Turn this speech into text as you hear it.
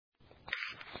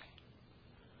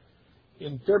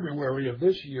In February of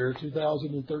this year,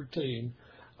 2013,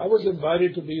 I was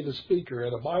invited to be the speaker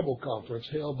at a Bible conference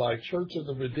held by Church of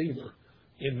the Redeemer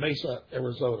in Mesa,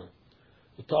 Arizona.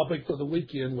 The topic for the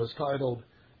weekend was titled,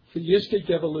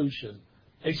 Theistic Evolution,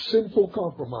 a Sinful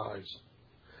Compromise.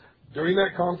 During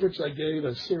that conference, I gave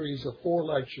a series of 4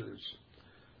 lectures.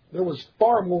 There was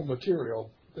far more material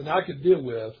than I could deal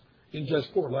with in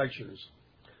just 4 lectures.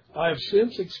 I have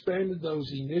since expanded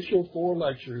those initial 4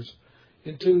 lectures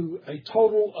into a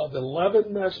total of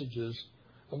 11 messages,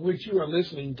 of which you are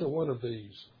listening to one of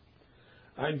these.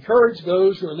 I encourage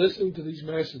those who are listening to these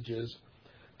messages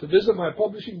to visit my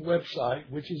publishing website,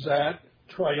 which is at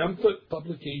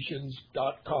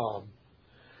triumphantpublications.com,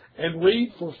 and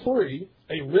read for free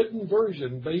a written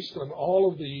version based on all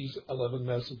of these 11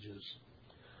 messages.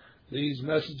 These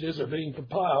messages are being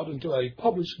compiled into a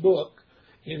published book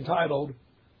entitled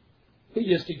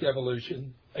Theistic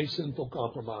Evolution, a Sinful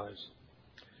Compromise.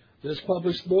 This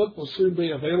published book will soon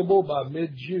be available by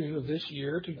mid-June of this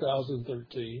year,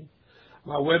 2013.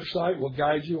 My website will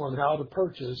guide you on how to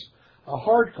purchase a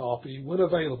hard copy when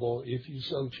available if you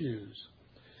so choose.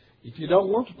 If you don't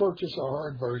want to purchase a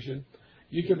hard version,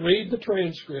 you can read the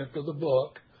transcript of the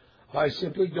book by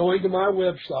simply going to my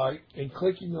website and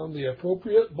clicking on the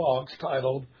appropriate box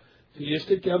titled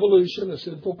Theistic Evolution, a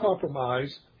Sinful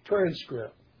Compromise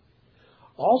Transcript.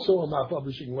 Also on my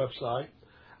publishing website,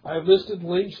 I have listed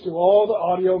links to all the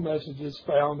audio messages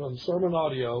found on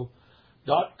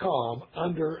sermonaudio.com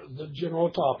under the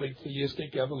general topic,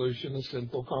 Theistic Evolution, a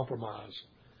Sinful Compromise.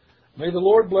 May the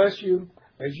Lord bless you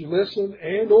as you listen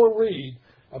and or read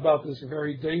about this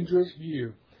very dangerous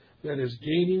view that is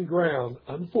gaining ground,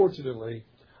 unfortunately,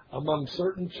 among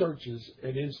certain churches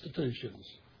and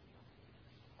institutions.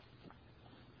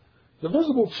 The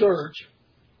visible church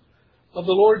of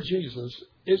the Lord Jesus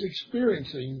is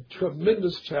experiencing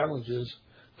tremendous challenges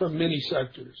from many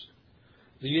sectors.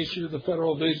 The issue of the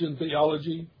federal vision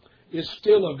theology is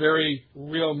still a very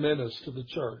real menace to the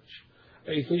church,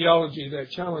 a theology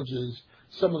that challenges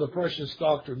some of the precious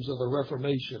doctrines of the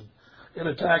Reformation and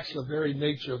attacks the very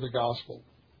nature of the gospel.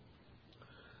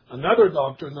 Another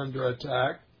doctrine under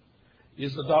attack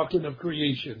is the doctrine of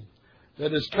creation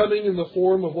that is coming in the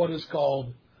form of what is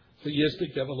called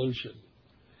theistic evolution.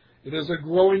 It is a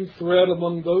growing threat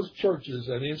among those churches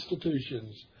and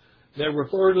institutions that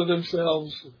refer to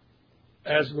themselves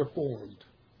as Reformed.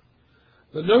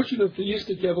 The notion of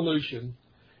theistic evolution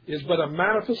is but a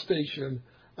manifestation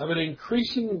of an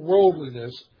increasing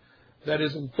worldliness that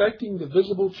is infecting the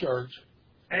visible church,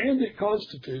 and it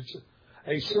constitutes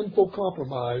a sinful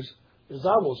compromise, as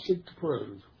I will seek to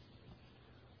prove.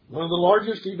 One of the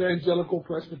largest evangelical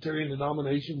Presbyterian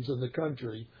denominations in the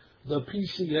country, the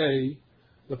PCA,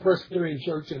 the Presbyterian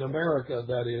Church in America,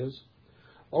 that is,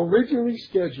 originally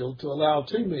scheduled to allow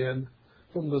 2 men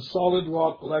from the Solid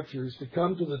Rock Lectures to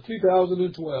come to the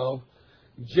 2012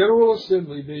 General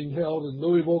Assembly being held in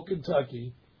Louisville,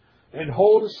 Kentucky, and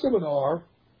hold a seminar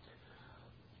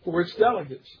for its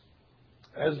delegates.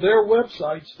 As their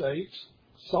website states,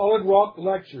 Solid Rock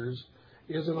Lectures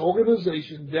is an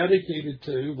organization dedicated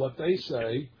to, what they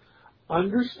say,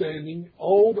 understanding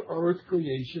old earth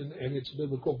creation and its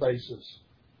biblical basis.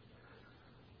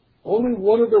 Only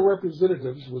one of the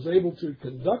representatives was able to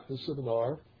conduct the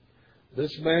seminar.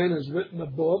 This man has written a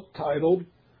book titled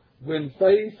When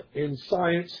Faith and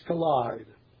Science Collide.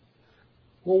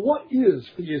 Well, what is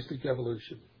theistic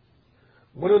evolution?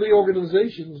 One of the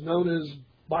organizations, known as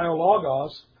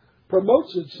BioLogos,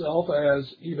 promotes itself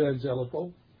as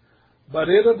evangelical, but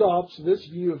it adopts this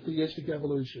view of theistic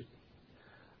evolution.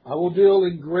 I will deal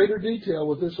in greater detail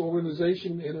with this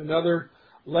organization in another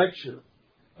lecture,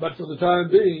 but for the time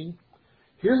being,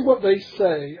 here's what they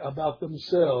say about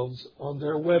themselves on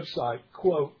their website.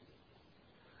 Quote,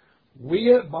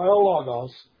 "We at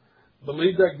BioLogos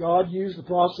believe that God used the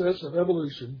process of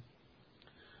evolution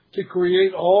to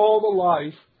create all the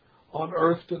life on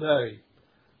earth today.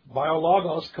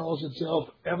 BioLogos calls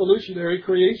itself evolutionary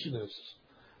creationists,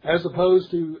 as opposed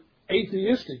to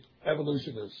atheistic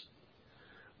evolutionists.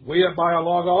 We at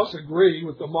BioLogos agree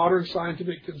with the modern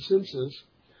scientific consensus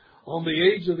on the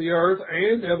age of the earth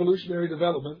and evolutionary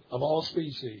development of all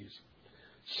species,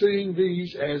 seeing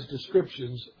these as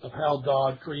descriptions of how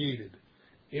God created."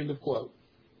 End of quote.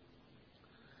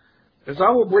 As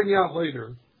I will bring out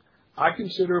later, I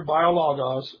consider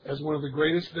BioLogos as one of the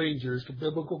greatest dangers to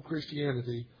biblical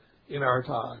Christianity in our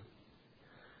time.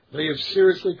 They have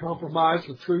seriously compromised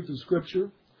the truth of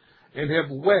Scripture and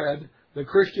have wed the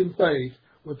Christian faith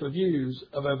with the views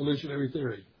of evolutionary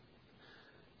theory.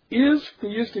 Is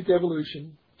theistic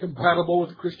evolution compatible with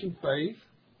the Christian faith?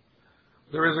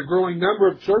 There is a growing number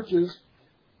of churches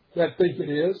that think it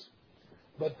is,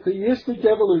 but theistic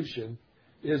evolution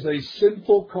is a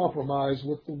sinful compromise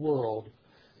with the world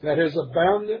that has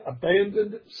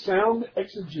abandoned sound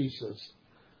exegesis,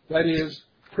 that is,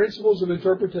 principles of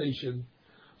interpretation,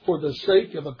 for the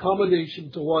sake of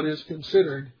accommodation to what is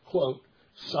considered, quote,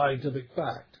 scientific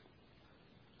fact.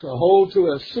 To hold to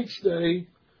a 6-day,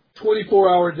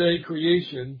 24-hour day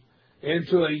creation and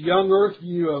to a young earth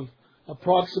view of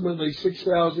approximately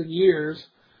 6,000 years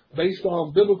based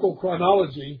on biblical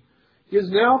chronology is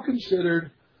now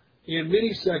considered in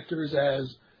many sectors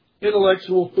as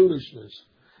intellectual foolishness,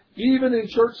 even in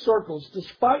church circles,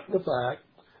 despite the fact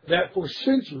that for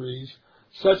centuries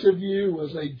such a view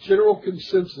was a general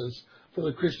consensus for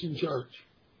the Christian church.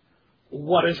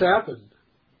 What has happened?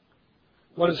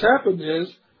 What has happened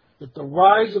is that the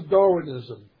rise of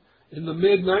Darwinism in the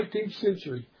mid-19th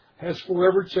century has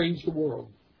forever changed the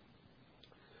world.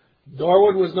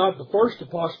 Darwin was not the first to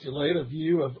postulate a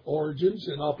view of origins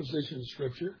in opposition to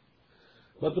Scripture,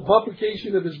 but the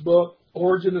publication of his book,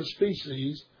 Origin of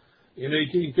Species, in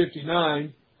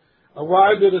 1859,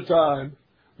 arrived at a time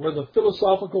where the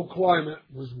philosophical climate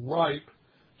was ripe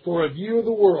for a view of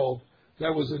the world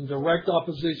that was in direct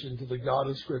opposition to the God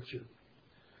of Scripture.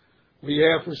 We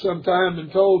have for some time been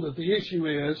told that the issue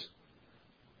is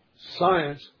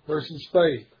science versus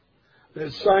faith,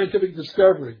 that scientific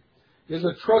discovery is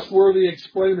a trustworthy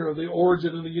explainer of the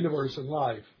origin of the universe and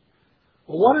life.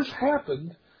 Well, what has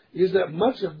happened is that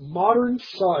much of modern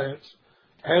science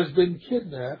has been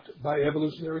kidnapped by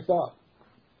evolutionary thought.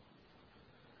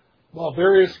 While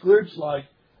various groups like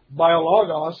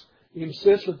Biologos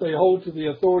insist that they hold to the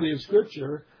authority of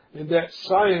Scripture and that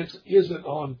science isn't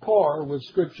on par with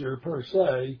Scripture per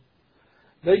se,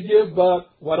 they give but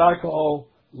what I call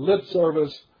lip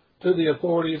service to the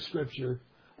authority of Scripture,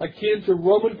 akin to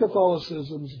Roman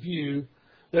Catholicism's view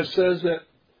that says that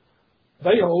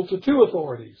they hold to two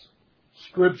authorities,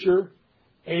 Scripture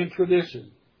and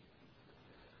tradition.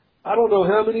 I don't know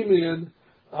how many men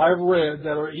I've read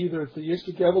that are either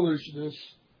theistic evolutionists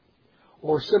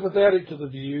or sympathetic to the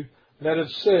view that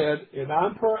have said, and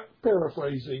I'm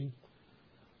paraphrasing,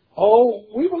 oh,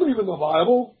 we believe in the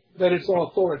Bible, that it's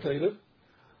authoritative,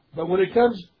 but when it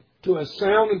comes to a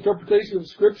sound interpretation of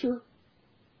Scripture,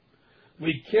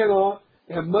 we cannot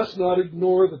and must not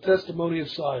ignore the testimony of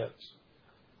science.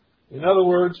 In other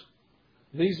words,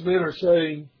 these men are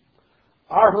saying,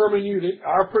 our hermeneutic,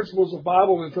 our principles of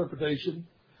Bible interpretation,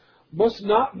 must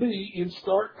not be in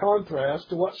stark contrast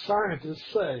to what scientists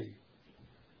say.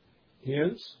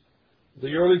 Hence,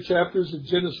 the early chapters of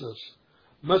Genesis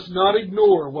must not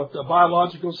ignore what the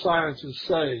biological sciences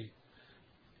say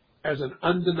as an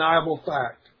undeniable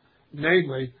fact,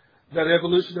 namely that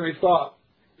evolutionary thought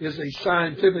is a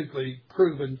scientifically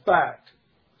proven fact.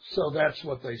 So that's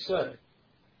what they say.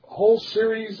 A whole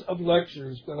series of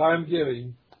lectures that I'm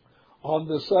giving on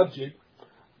the subject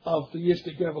of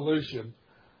theistic evolution,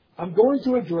 I'm going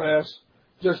to address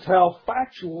just how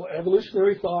factual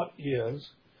evolutionary thought is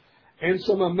and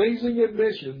some amazing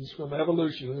admissions from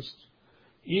evolutionists,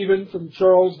 even from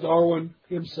Charles Darwin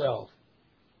himself.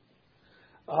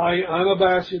 I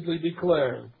unabashedly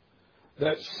declare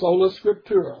that sola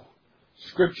scriptura,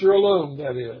 Scripture alone,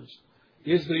 that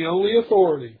is the only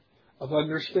authority of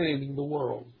understanding the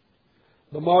world.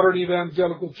 The modern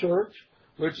evangelical church,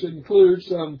 which includes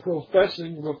some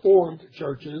professing Reformed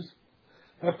churches,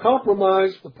 have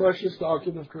compromised the precious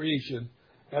doctrine of creation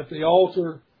at the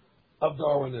altar of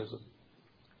Darwinism.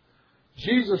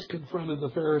 Jesus confronted the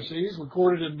Pharisees,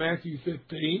 recorded in Matthew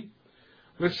 15,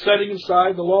 with setting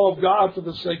aside the law of God for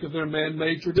the sake of their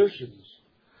man-made traditions.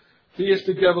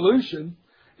 Theistic evolution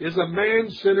is a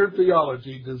man-centered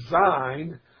theology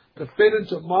designed to fit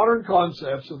into modern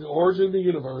concepts of the origin of the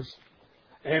universe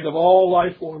and of all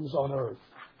life forms on earth.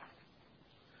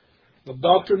 The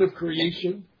doctrine of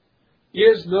creation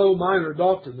is no minor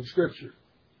doctrine of Scripture.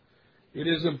 It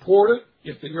is important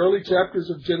if the early chapters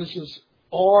of Genesis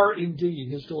are indeed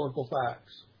historical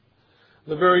facts.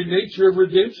 The very nature of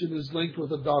redemption is linked with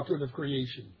the doctrine of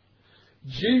creation.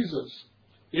 Jesus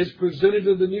is presented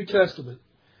in the New Testament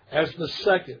as the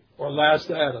second or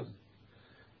last Adam.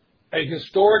 A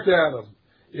historic Adam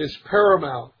is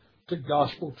paramount to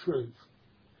gospel truth.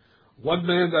 One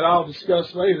man that I'll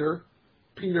discuss later,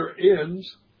 Peter Enns,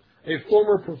 a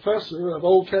former professor of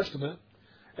Old Testament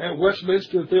at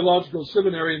Westminster Theological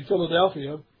Seminary in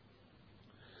Philadelphia,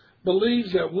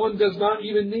 believes that one does not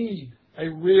even need a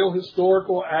real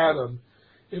historical Adam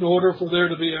in order for there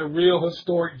to be a real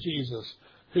historic Jesus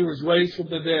who was raised from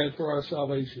the dead for our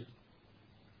salvation.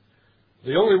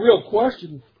 The only real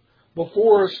question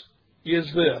before us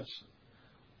is this: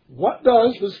 what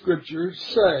does the Scripture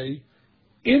say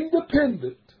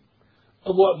independent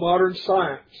of what modern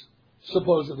science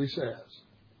supposedly says.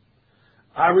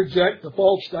 I reject the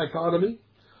false dichotomy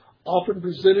often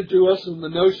presented to us in the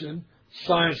notion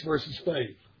science versus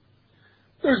faith.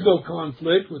 There's no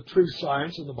conflict with true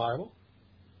science in the Bible.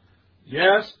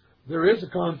 Yes, there is a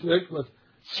conflict with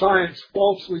science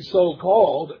falsely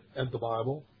so-called in the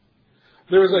Bible.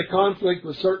 There is a conflict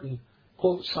with certain,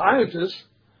 quote, scientists,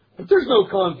 but there's no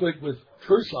conflict with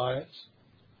true science.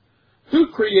 Who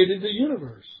created the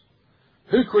universe?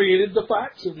 Who created the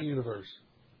facts of the universe?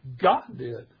 God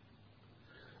did.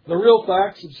 The real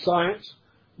facts of science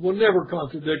will never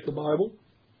contradict the Bible.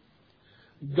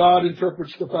 God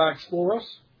interprets the facts for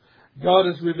us. God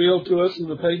has revealed to us in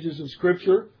the pages of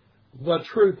Scripture the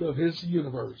truth of His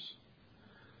universe.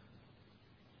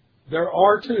 There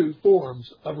are two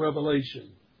forms of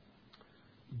revelation,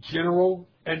 general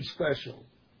and special.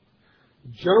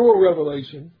 General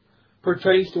revelation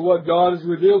pertains to what God has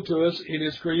revealed to us in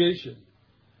His creation.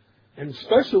 And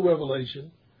special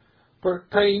revelation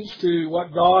pertains to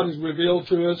what God has revealed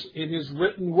to us in His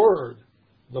written Word,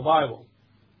 the Bible.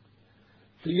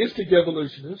 Theistic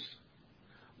evolutionists,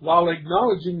 while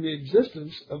acknowledging the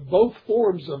existence of both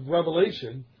forms of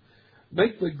revelation,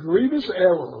 make the grievous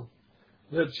error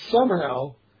that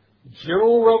somehow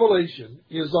general revelation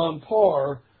is on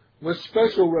par with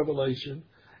special revelation,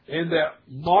 and that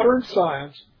modern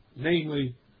science,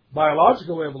 namely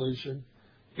biological evolution,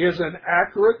 is an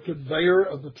accurate conveyor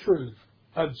of the truth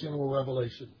of general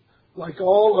revelation. Like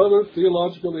all other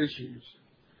theological issues,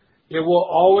 it will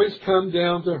always come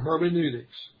down to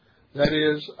hermeneutics, that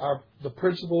is, the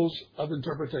principles of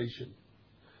interpretation.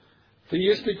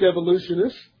 Theistic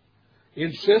evolutionists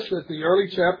insist that the early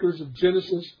chapters of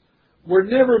Genesis were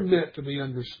never meant to be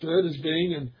understood as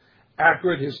being an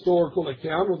accurate historical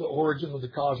account of the origin of the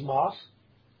cosmos.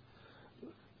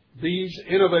 These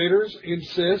innovators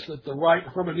insist that the right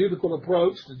hermeneutical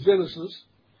approach to Genesis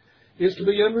is to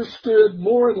be understood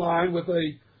more in line with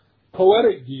a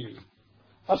poetic view,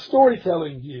 a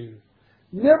storytelling view,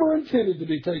 never intended to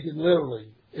be taken literally,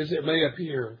 as it may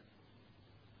appear.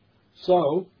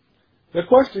 So, the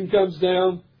question comes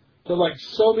down to, like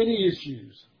so many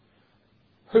issues,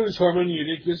 whose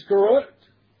hermeneutic is correct?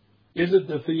 Is it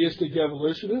the theistic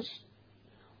evolutionists?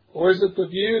 Or is it the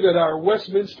view that our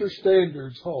Westminster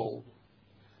standards hold?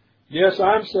 Yes,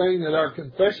 I'm saying that our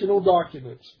confessional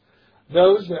documents,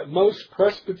 those that most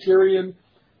Presbyterian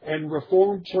and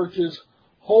Reformed churches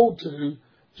hold to,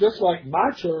 just like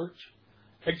my church,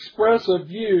 express a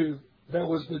view that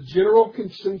was the general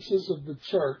consensus of the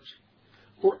church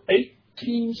for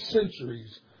 18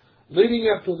 centuries, leading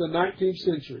up to the 19th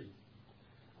century.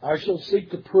 I shall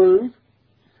seek to prove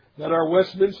that our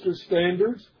Westminster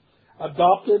standards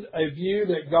adopted a view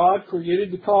that God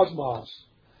created the cosmos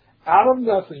out of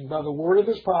nothing by the word of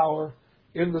His power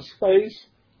in the space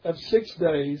of 6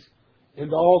 days,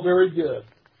 and all very good.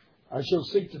 I shall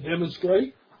seek to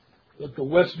demonstrate that the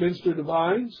Westminster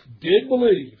divines did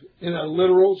believe in a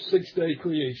literal 6-day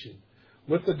creation,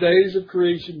 with the days of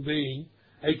creation being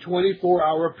a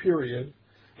 24-hour period,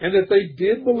 and that they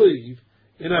did believe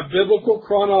in a biblical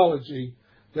chronology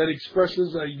that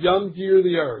expresses a young view of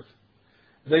the earth.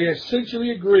 They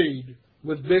essentially agreed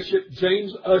with Bishop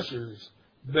James Ussher's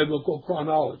biblical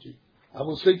chronology. I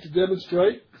will seek to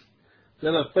demonstrate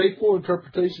that a faithful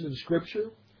interpretation of Scripture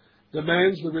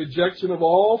demands the rejection of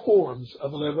all forms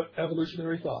of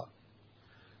evolutionary thought.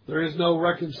 There is no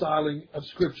reconciling of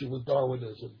Scripture with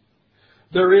Darwinism.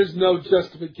 There is no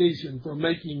justification for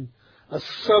making a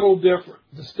subtle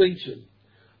distinction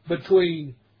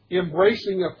between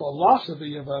embracing a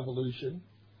philosophy of evolution,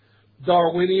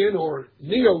 Darwinian or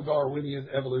neo-Darwinian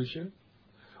evolution,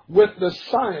 with the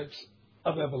science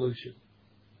of evolution.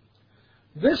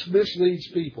 This misleads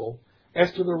people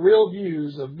as to the real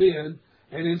views of men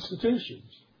and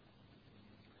institutions.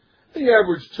 The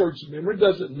average church member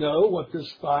doesn't know what this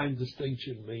fine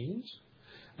distinction means.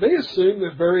 They assume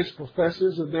that various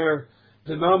professors in their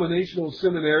denominational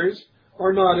seminaries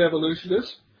are not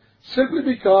evolutionists simply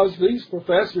because these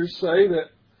professors say that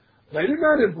they do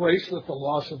not embrace the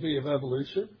philosophy of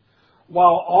evolution,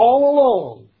 while all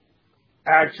along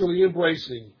actually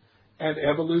embracing an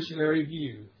evolutionary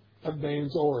view of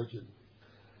man's origin.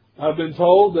 I've been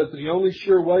told that the only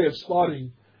sure way of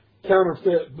spotting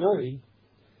counterfeit money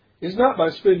is not by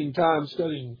spending time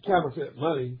studying counterfeit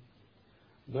money.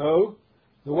 No,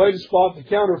 the way to spot the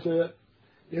counterfeit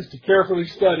is to carefully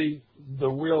study the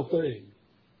real thing.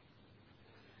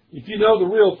 If you know the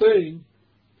real thing,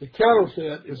 the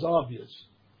counterfeit is obvious.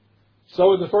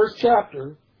 So in the first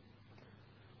chapter,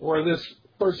 or in this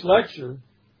first lecture,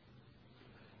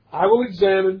 I will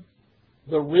examine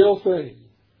the real thing,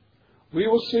 we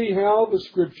will see how the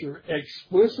Scripture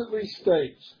explicitly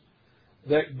states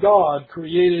that God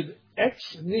created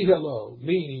ex nihilo,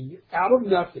 meaning out of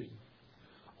nothing,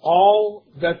 all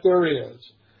that there is.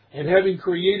 And having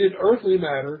created earthly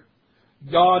matter,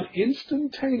 God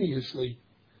instantaneously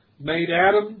made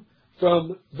Adam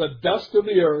from the dust of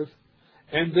the earth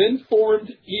and then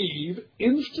formed Eve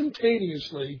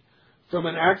instantaneously from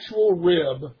an actual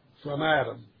rib from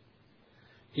Adam.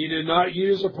 He did not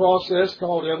use a process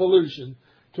called evolution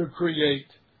to create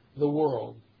the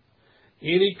world.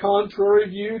 Any contrary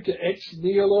view to ex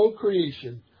nihilo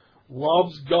creation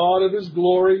robs God of His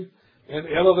glory and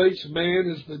elevates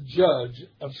man as the judge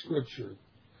of Scripture.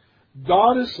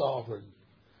 God is sovereign,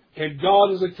 and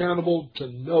God is accountable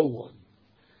to no one.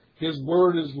 His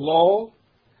word is law,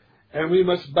 and we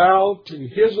must bow to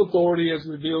His authority as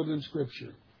revealed in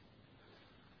Scripture.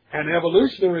 An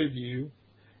evolutionary view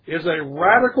is a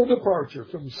radical departure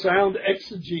from sound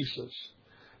exegesis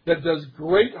that does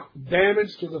great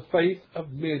damage to the faith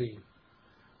of many,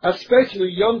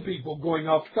 especially young people going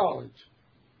off to college.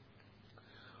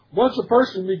 Once a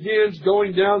person begins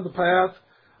going down the path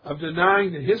of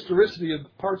denying the historicity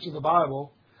of parts of the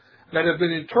Bible that have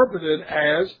been interpreted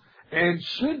as and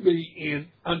should be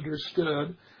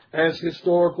understood as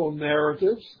historical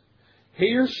narratives,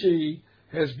 he or she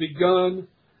has begun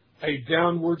a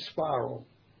downward spiral.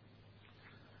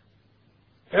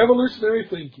 Evolutionary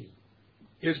thinking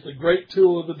is the great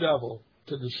tool of the devil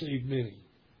to deceive many.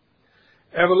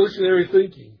 Evolutionary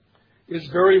thinking is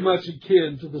very much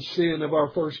akin to the sin of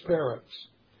our first parents,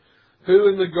 who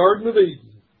in the Garden of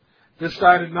Eden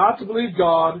decided not to believe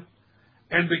God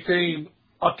and became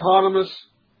autonomous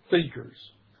thinkers.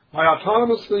 By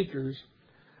autonomous thinkers,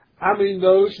 I mean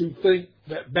those who think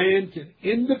that man can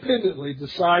independently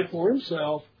decide for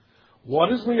himself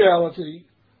what is reality,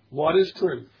 what is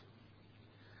truth.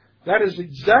 That is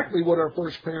exactly what our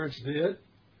first parents did.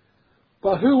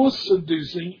 But who was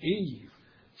seducing Eve?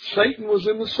 Satan was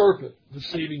in the serpent,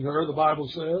 deceiving her, the Bible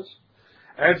says.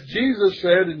 As Jesus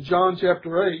said in John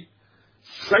chapter 8,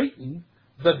 Satan,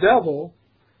 the devil,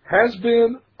 has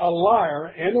been a liar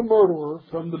and a murderer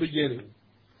from the beginning.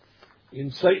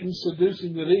 In Satan's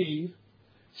seducing of Eve,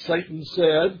 Satan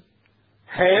said,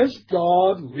 "Has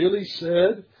God really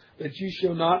said that you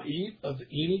shall not eat of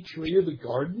any tree of the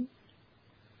garden?"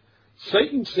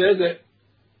 Satan said that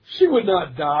she would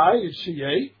not die if she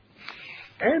ate,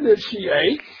 and if she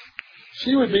ate,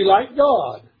 she would be like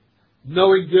God,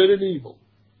 knowing good and evil.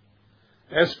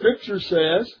 As Scripture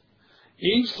says,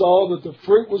 Eve saw that the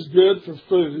fruit was good for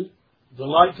food,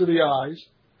 delight to the eyes,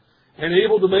 and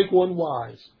able to make one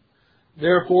wise.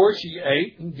 Therefore she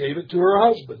ate and gave it to her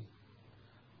husband.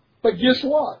 But guess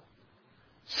what?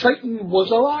 Satan was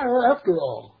a liar after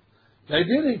all. They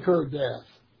did incur death.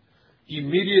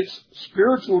 Immediate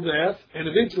spiritual death and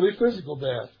eventually physical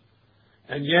death.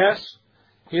 And yes,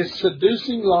 his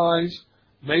seducing lies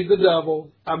made the devil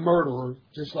a murderer,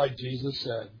 just like Jesus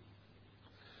said.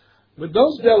 With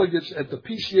those delegates at the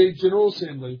PCA General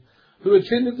Assembly who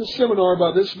attended the seminar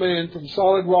by this man from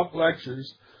Solid Rock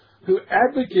Lectures, who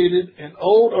advocated an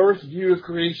old earth view of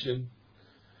creation,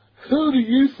 who do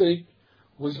you think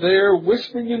was there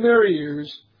whispering in their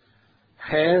ears,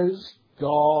 "Has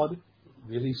God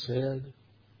really said?"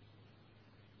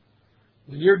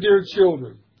 When your dear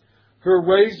children, who are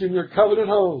raised in your covenant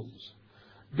homes,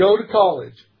 go to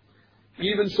college,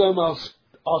 even some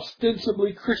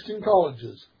ostensibly Christian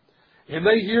colleges, and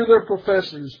they hear their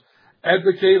professors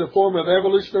advocate a form of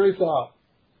evolutionary thought,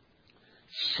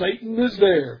 Satan is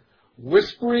there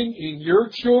whispering in your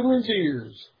children's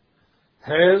ears,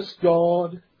 "Has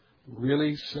God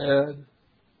really said?"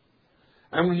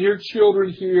 And when your children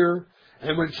hear,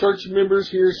 and when church members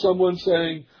hear someone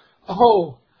saying,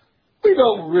 "Oh, we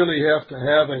don't really have to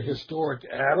have a historic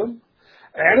Adam.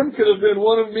 Adam could have been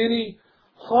one of many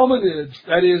hominids,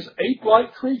 that is,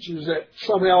 ape-like creatures that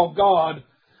somehow God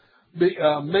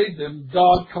made them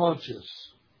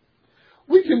God-conscious."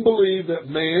 We can believe that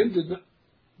man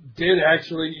did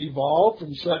actually evolve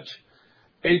from such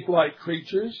ape-like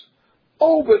creatures.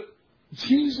 Oh, but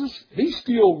Jesus, He's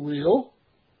still real.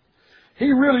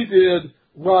 He really did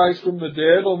rise from the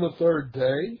dead on the third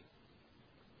day.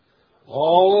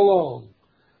 All along,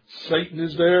 Satan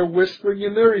is there whispering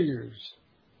in their ears,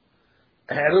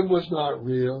 Adam was not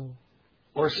real.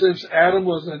 Or since Adam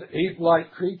was an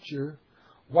ape-like creature,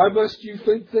 why must you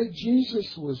think that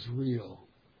Jesus was real?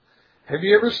 Have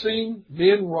you ever seen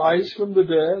men rise from the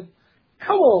dead?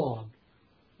 Come on.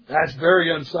 That's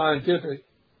very unscientific.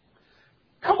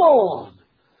 Come on.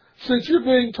 Since you're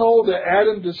being told that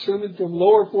Adam descended from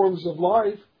lower forms of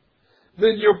life,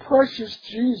 then your precious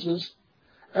Jesus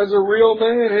as a real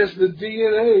man has the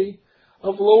DNA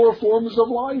of lower forms of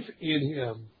life in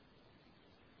him.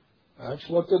 That's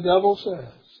what the devil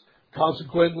says.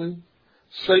 Consequently,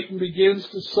 Satan begins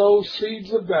to sow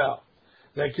seeds of doubt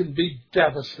that can be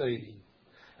devastating,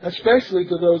 especially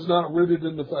to those not rooted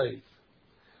in the faith.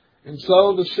 And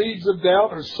so the seeds of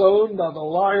doubt are sown by the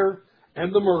liar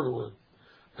and the murderer,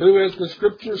 who, as the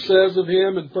Scripture says of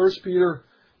him in 1 Peter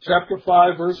chapter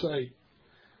 5, verse 8,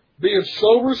 be of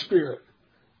sober spirit,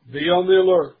 be on the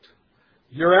alert.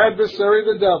 Your adversary,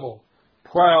 the devil,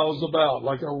 prowls about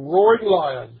like a roaring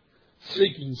lion,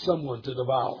 seeking someone to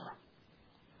devour.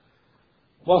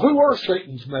 Well, who are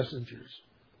Satan's messengers?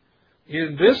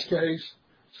 In this case,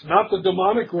 it's not the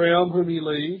demonic realm whom he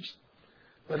leads,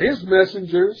 but his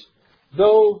messengers,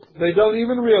 though they don't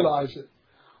even realize it,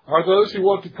 are those who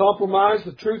want to compromise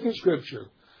the truth of Scripture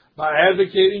by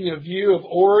advocating a view of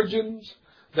origins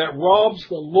that robs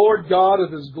the Lord God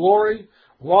of His glory,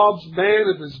 robs man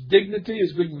of his dignity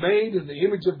as being made in the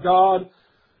image of God,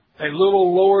 a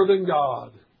little lower than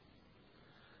God.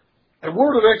 A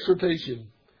word of exhortation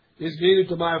is needed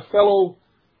to my fellow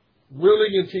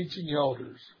ruling and teaching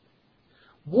elders.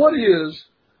 What is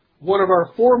one of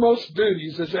our foremost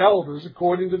duties as elders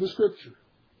according to the Scripture?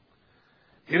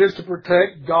 It is to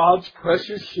protect God's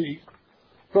precious sheep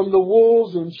from the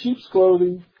wolves in sheep's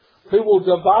clothing who will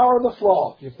devour the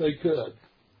flock if they could.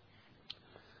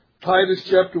 Titus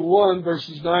chapter 1,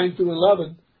 verses 9 through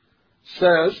 11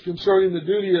 says concerning the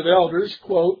duty of elders,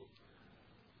 quote,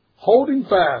 holding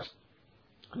fast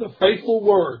the faithful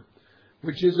word,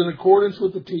 which is in accordance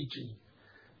with the teaching,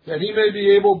 that he may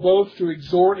be able both to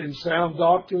exhort in sound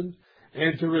doctrine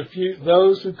and to refute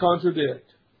those who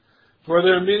contradict. For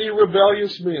there are many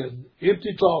rebellious men,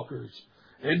 empty talkers,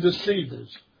 and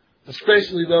deceivers,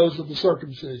 especially those of the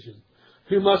circumcision,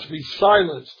 who must be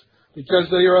silenced because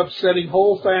they are upsetting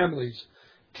whole families,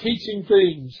 teaching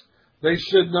things they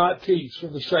should not teach for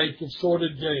the sake of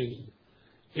sordid gain.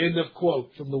 End of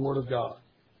quote from the Word of God.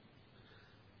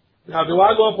 Now, do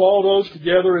I lump all those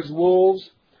together as wolves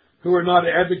who are not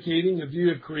advocating a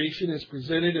view of creation as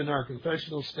presented in our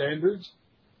confessional standards?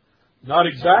 Not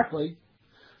exactly.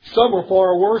 Some are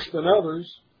far worse than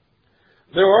others.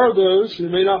 There are those who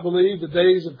may not believe the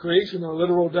days of creation are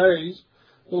literal days,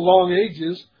 the long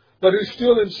ages, but who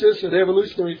still insist that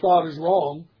evolutionary thought is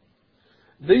wrong.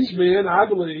 These men, I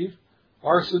believe,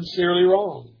 are sincerely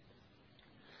wrong.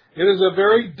 It is a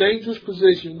very dangerous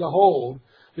position to hold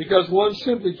because one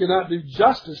simply cannot do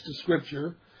justice to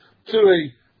Scripture, to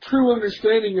a true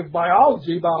understanding of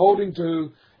biology by holding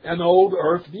to an old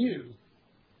earth view.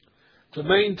 To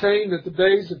maintain that the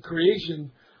days of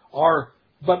creation are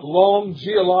but long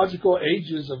geological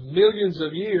ages of millions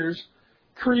of years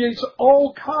creates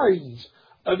all kinds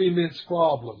of immense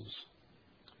problems.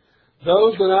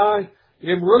 Those that I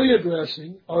am really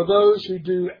addressing are those who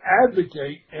do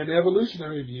advocate an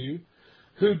evolutionary view,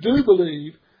 who do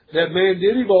believe that man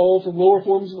did evolve from lower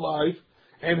forms of life,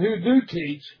 and who do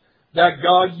teach that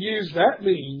God used that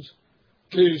means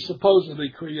to supposedly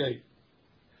create.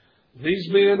 These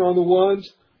men are the ones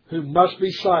who must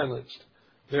be silenced.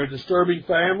 They're disturbing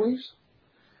families,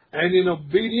 and in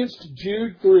obedience to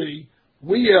Jude 3,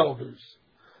 we elders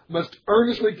must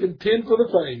earnestly contend for the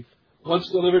faith once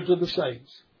delivered to the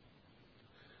saints.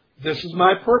 This is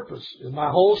my purpose in my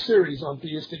whole series on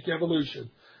theistic evolution,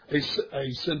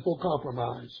 a sinful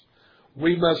compromise.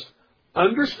 We must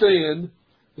understand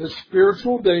the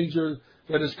spiritual danger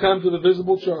that has come to the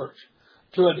visible church,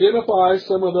 to identify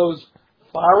some of those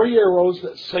fiery arrows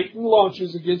that Satan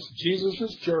launches against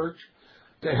Jesus' church,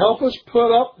 to help us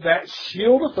put up that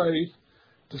shield of faith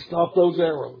to stop those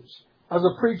arrows. As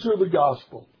a preacher of the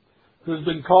gospel, who has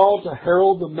been called to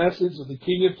herald the message of the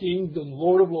King of Kings and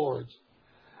Lord of Lords,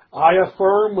 I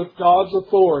affirm with God's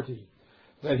authority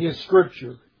that His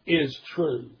Scripture is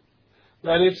true,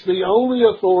 that it's the only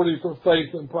authority for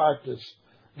faith and practice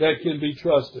that can be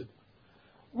trusted.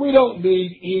 We don't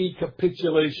need any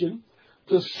capitulation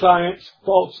to science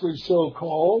falsely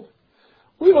so-called.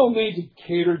 We don't need to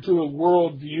cater to a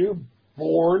worldview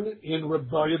born in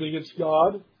rebellion against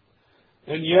God.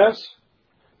 And yes,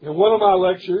 in one of my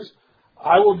lectures,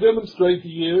 I will demonstrate to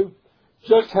you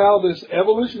just how this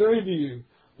evolutionary view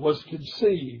was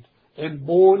conceived and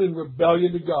born in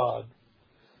rebellion to God.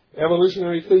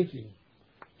 Evolutionary thinking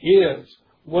is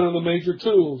one of the major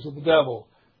tools of the devil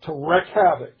to wreak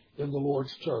havoc in the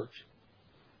Lord's church.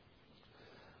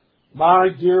 My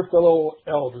dear fellow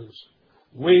elders,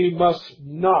 we must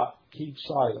not keep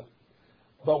silent,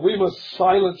 but we must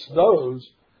silence those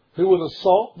who would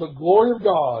assault the glory of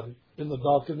God in the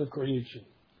doctrine of creation.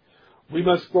 We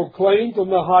must proclaim from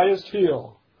the highest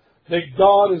hill that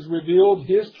God has revealed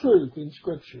His truth in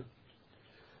Scripture.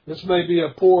 This may be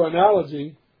a poor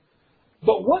analogy,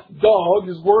 but what dog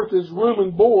is worth his room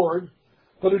and board,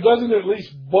 but who doesn't at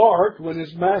least bark when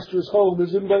his master's home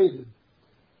is invaded?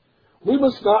 We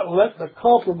must not let the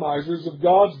compromisers of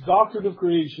God's doctrine of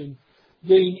creation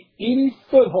gain any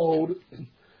foothold,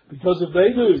 because if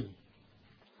they do,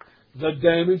 the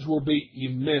damage will be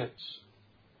immense.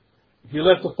 If you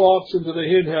let the fox into the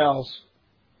hen house,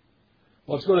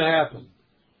 what's going to happen?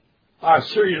 I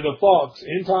assure you the fox,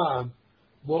 in time,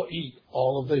 will eat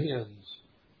all of the hens.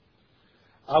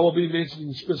 I will be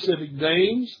mentioning specific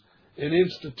names and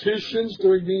institutions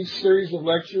during these series of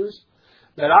lectures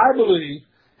that I believe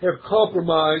have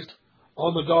compromised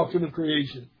on the doctrine of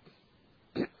creation.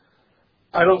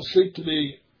 I don't seek to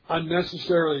be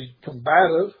unnecessarily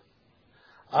combative.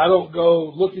 I don't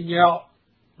go looking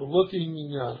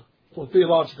for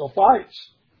theological fights,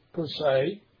 per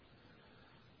se.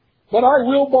 But I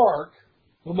will bark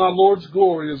when my Lord's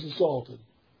glory is assaulted.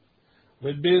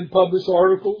 When men publish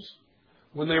articles,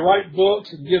 when they write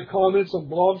books and give comments on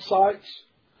blog sites,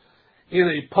 in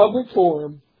a public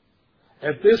forum,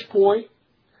 at this point,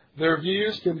 their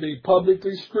views can be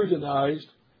publicly scrutinized,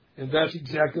 and that's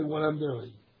exactly what I'm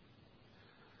doing.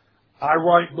 I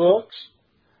write books,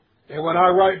 and when I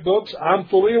write books, I'm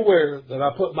fully aware that I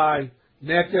put my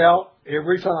neck out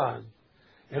every time,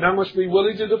 and I must be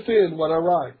willing to defend what I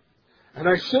write. And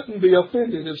I shouldn't be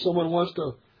offended if someone wants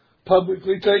to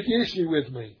publicly take issue with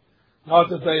me. Not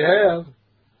that they have.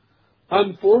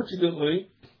 Unfortunately,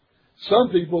 some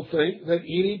people think that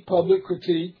any public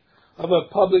critique of a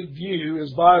public view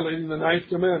is violating the Ninth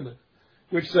Commandment,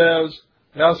 which says,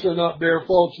 "Thou shalt not bear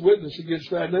false witness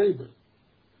against thy neighbor."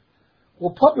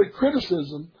 Well, public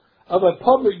criticism of a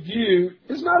public view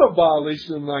is not a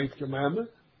violation of the Ninth Commandment.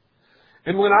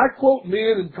 And when I quote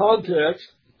men in context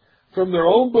from their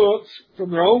own books,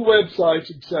 from their own websites,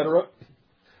 etc.,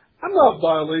 I'm not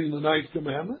violating the Ninth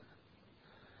Commandment.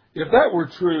 If that were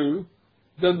true,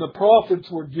 then the prophets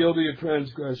were guilty of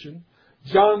transgression.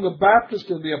 John the Baptist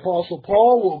and the Apostle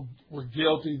Paul were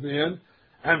guilty then.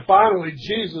 And finally,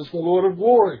 Jesus, the Lord of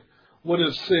glory, would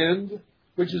have sinned,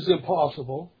 which is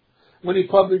impossible, when he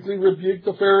publicly rebuked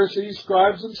the Pharisees,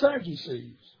 scribes, and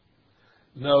Sadducees.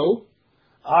 No,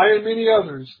 I and many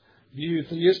others view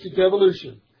theistic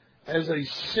evolution as a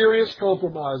serious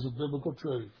compromise of biblical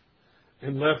truth.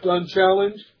 And left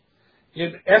unchallenged,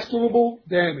 inestimable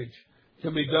damage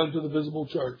can be done to the visible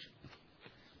church.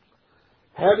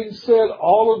 Having said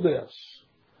all of this,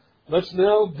 let's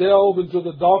now delve into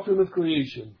the doctrine of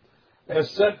creation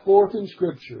as set forth in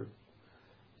Scripture,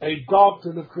 a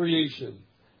doctrine of creation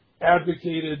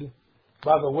advocated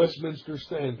by the Westminster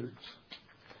Standards.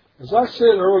 As I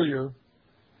said earlier,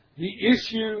 the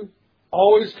issue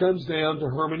always comes down to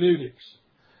hermeneutics,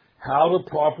 how to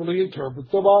properly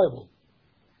interpret the Bible.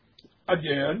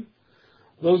 Again,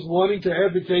 those wanting to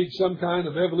advocate some kind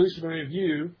of evolutionary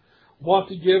view want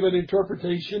to give an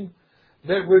interpretation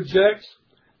that rejects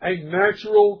a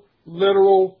natural,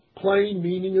 literal, plain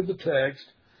meaning of the text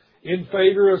in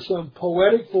favor of some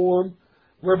poetic form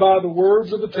whereby the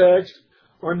words of the text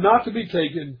are not to be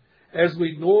taken as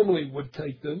we normally would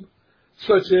take them,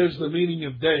 such as the meaning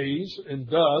of days and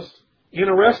dust.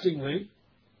 Interestingly,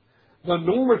 the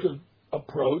normative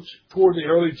approach toward the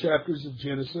early chapters of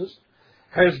Genesis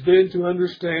has been to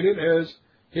understand it as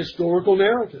historical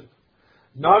narrative,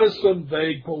 not as some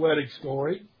vague poetic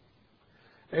story.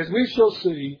 As we shall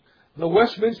see, the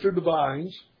Westminster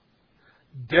Divines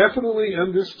definitely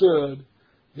understood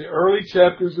the early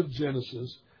chapters of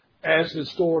Genesis as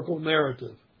historical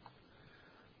narrative.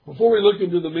 Before we look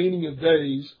into the meaning of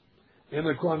days and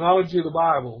the chronology of the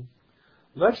Bible,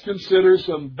 let's consider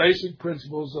some basic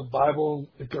principles of Bible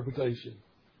interpretation.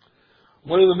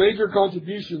 One of the major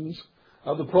contributions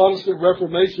of the Protestant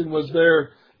Reformation was their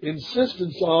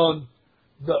insistence on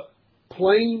the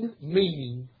plain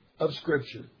meaning of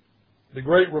Scripture. The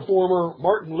great reformer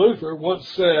Martin Luther once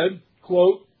said,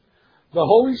 quote, "The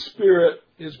Holy Spirit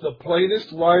is the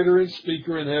plainest writer and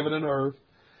speaker in heaven and earth,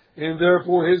 and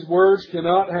therefore his words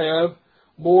cannot have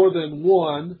more than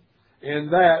one,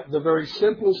 and that the very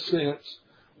simplest sense,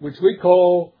 which we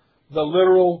call the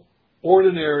literal,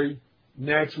 ordinary,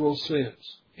 natural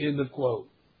sense." End of quote.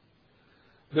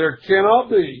 There cannot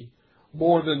be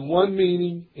more than one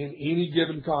meaning in any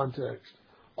given context.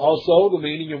 Also, the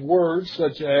meaning of words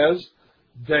such as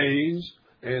days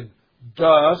and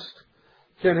dust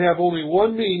can have only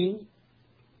one meaning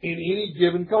in any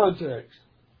given context.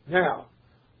 Now,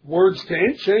 words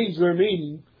can change their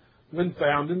meaning when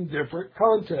found in different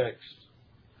contexts.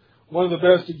 One of the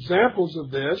best examples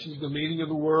of this is the meaning of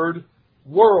the word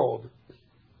world.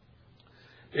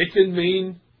 It can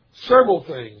mean several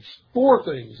things, 4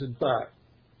 things in fact.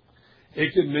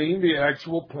 It can mean the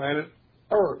actual planet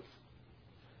Earth,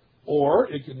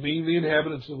 or it can mean the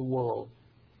inhabitants of the world,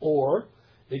 or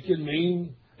it can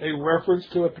mean a reference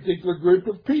to a particular group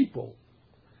of people,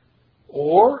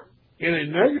 or in a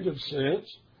negative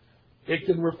sense, it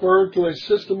can refer to a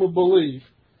system of belief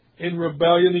in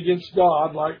rebellion against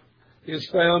God, like is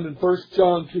found in 1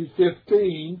 John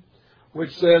 2:15,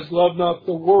 which says, "Love not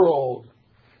the world,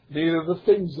 neither the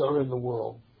things that are in the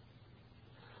world."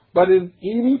 But in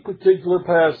any particular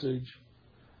passage,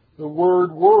 the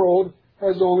word world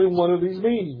has only one of these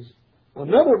meanings.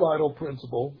 Another vital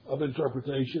principle of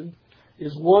interpretation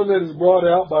is one that is brought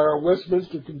out by our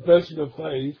Westminster Confession of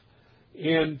Faith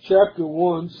in chapter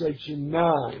 1, section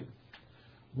 9,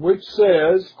 which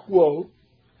says, quote,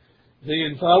 "The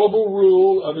infallible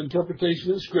rule of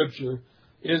interpretation of Scripture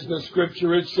is the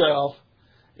Scripture itself,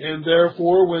 and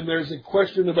therefore when there's a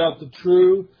question about the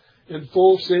true and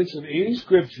full sense of any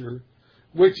Scripture,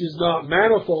 which is not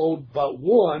manifold but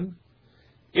one,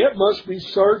 it must be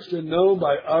searched and known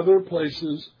by other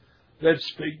places that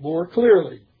speak more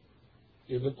clearly."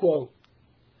 End of quote.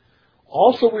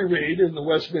 Also we read in the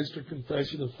Westminster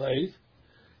Confession of Faith,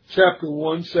 chapter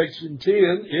 1, section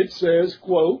 10, it says,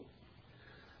 quote,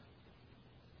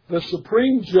 "The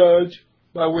supreme judge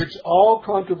by which all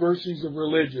controversies of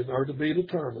religion are to be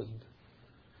determined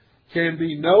can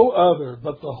be no other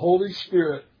but the Holy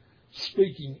Spirit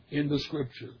speaking in the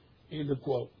Scripture." End of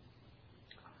quote.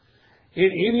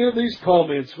 In any of these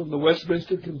comments from the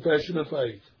Westminster Confession of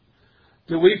Faith,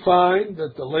 do we find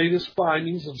that the latest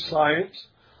findings of science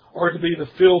are to be the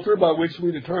filter by which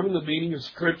we determine the meaning of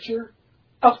Scripture?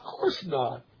 Of course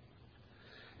not.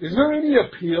 Is there any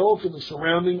appeal to the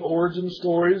surrounding origin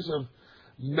stories of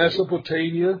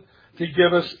Mesopotamia to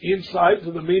give us insight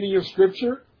to the meaning of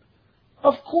Scripture?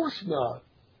 Of course not.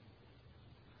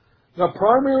 The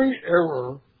primary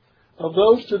error of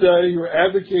those today who are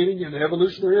advocating an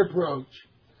evolutionary approach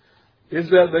is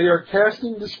that they are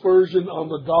casting dispersion on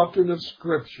the doctrine of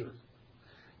Scripture,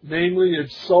 namely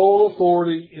its sole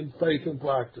authority in faith and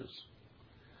practice.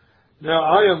 Now,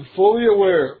 I am fully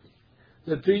aware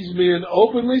that these men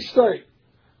openly state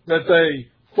that they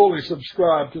fully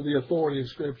subscribe to the authority of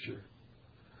Scripture.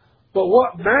 But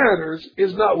what matters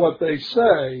is not what they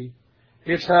say,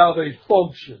 it's how they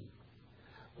function.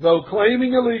 Though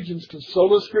claiming allegiance to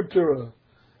sola scriptura,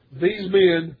 these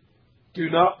men do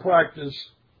not practice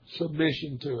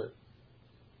submission to it.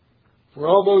 For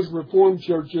all those Reformed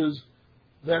churches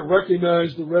that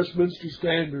recognize the Westminster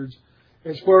Standards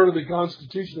as part of the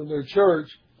constitution of their church,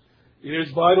 it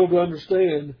is vital to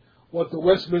understand what the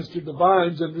Westminster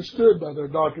Divines understood by their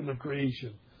doctrine of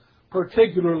creation,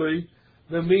 particularly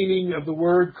the meaning of the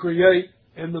word create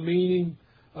and the meaning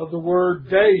of the word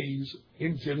days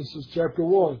in Genesis chapter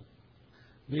 1.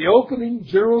 The opening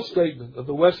general statement of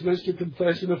the Westminster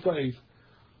Confession of Faith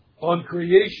on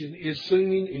creation is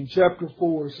seen in chapter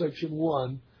 4, section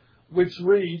 1, which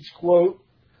reads, quote,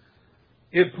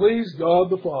 "It pleased God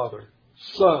the Father,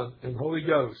 Son, and Holy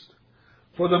Ghost,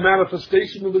 for the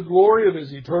manifestation of the glory of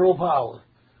His eternal power,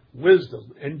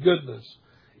 wisdom, and goodness,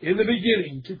 in the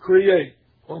beginning to create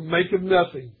or make of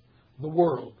nothing the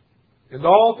world, and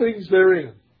all things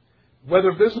therein,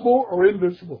 whether visible or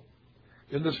invisible,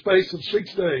 in the space of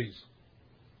 6 days,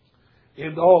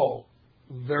 and all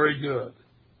very good."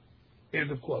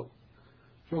 End of quote.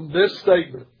 From this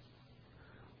statement,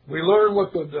 we learn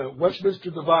what the Westminster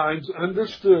Divines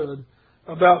understood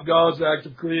about God's act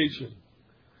of creation.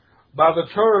 By the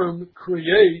term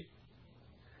create,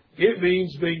 it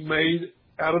means being made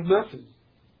out of nothing.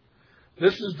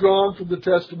 This is drawn from the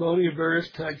testimony of various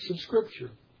texts of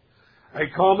Scripture. A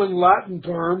common Latin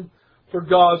term for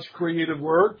God's creative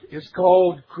work is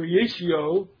called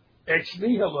creatio ex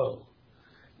nihilo,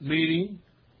 meaning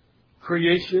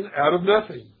creation out of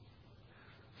nothing.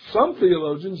 Some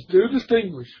theologians do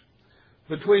distinguish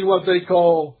between what they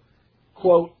call,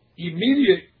 quote,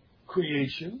 immediate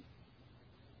creation,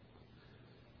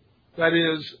 that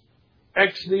is,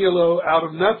 ex nihilo, out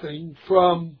of nothing,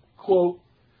 from, quote,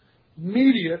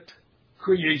 mediate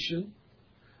creation,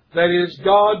 that is,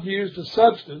 God used a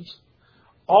substance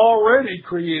already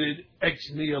created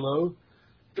ex nihilo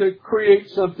to create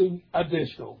something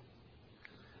additional.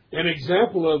 An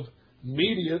example of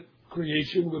mediate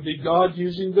creation would be God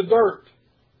using the dirt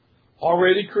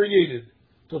already created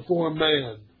to form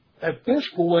man. At this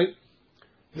point,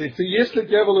 the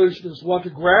theistic evolutionists want to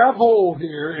grab hold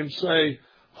here and say,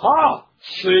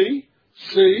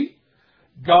 see,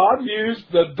 God used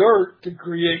the dirt to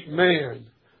create man,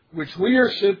 which we are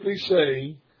simply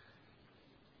saying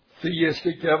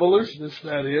Theistic evolutionists,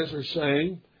 that is, are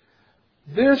saying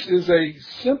this is a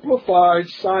simplified,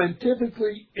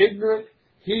 scientifically ignorant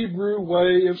Hebrew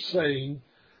way of saying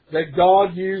that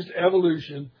God used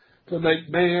evolution to make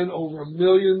man over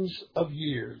millions of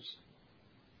years.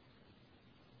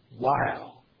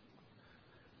 Wow.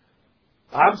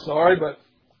 I'm sorry, but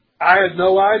I had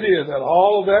no idea that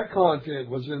all of that content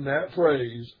was in that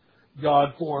phrase,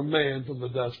 God formed man from the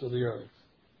dust of the earth.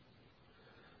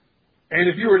 And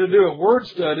if you were to do a word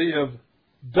study of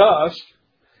dust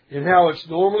and how it's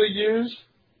normally used,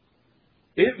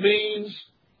 it means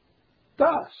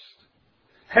dust,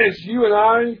 as you and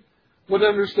I would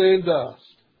understand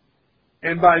dust.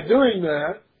 And by doing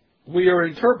that, we are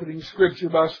interpreting Scripture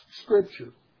by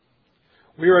Scripture.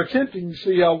 We are attempting to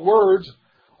see how words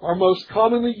are most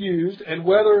commonly used and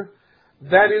whether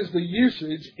that is the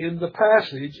usage in the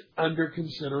passage under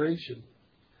consideration.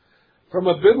 From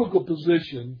a biblical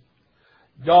position,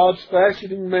 God's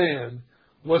fashioning man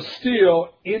was still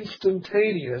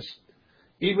instantaneous,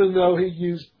 even though he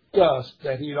used dust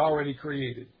that he had already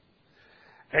created.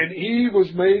 And Eve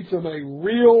was made from a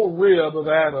real rib of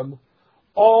Adam,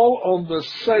 all on the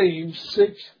same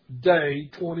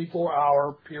 6-day,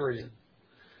 24-hour period.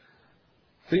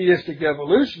 Theistic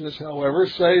evolutionists, however,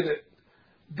 say that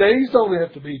days don't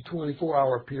have to be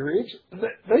 24-hour periods.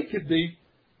 They could be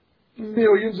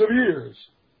millions of years.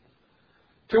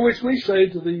 To which we say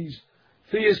to these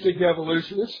theistic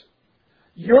evolutionists,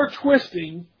 you're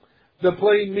twisting the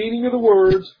plain meaning of the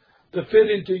words to fit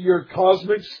into your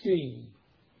cosmic scheme.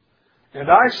 And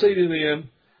I say to them,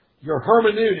 your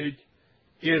hermeneutic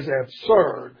is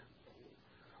absurd.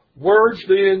 Words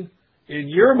then, in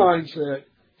your mindset,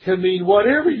 can mean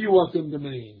whatever you want them to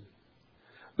mean.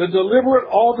 The deliberate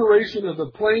alteration of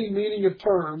the plain meaning of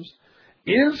terms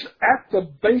is at the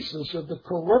basis of the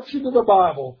corruption of the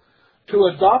Bible to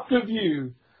adopt a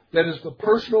view that is the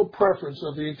personal preference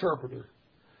of the interpreter.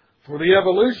 For the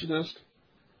evolutionist,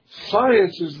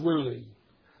 science is ruling.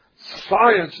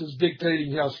 Science is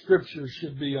dictating how Scripture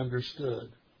should be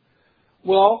understood.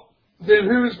 Well, then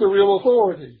who is the real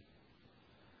authority?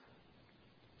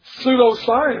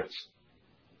 Pseudoscience,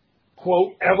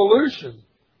 quote, evolution,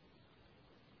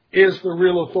 is the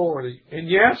real authority. And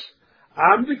yes,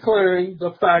 I'm declaring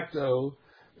de facto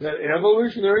that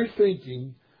evolutionary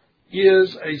thinking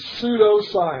is a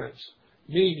pseudoscience,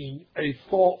 meaning a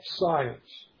false science.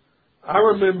 I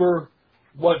remember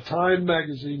what Time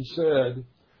magazine said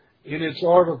in its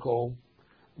article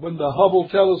when the Hubble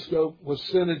telescope was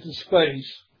sent into space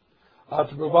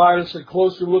to provide us a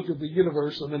closer look at the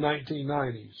universe in the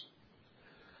 1990s.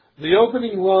 The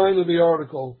opening line of the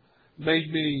article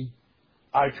made me,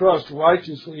 I trust,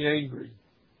 righteously angry.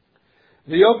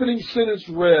 The opening sentence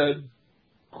read,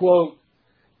 quote,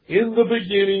 "In the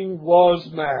beginning was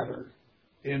matter,"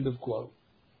 end of quote.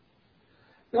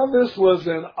 Now this was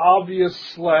an obvious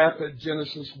slap at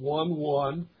Genesis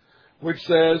 1:1, which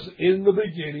says, "In the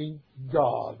beginning,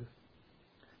 God."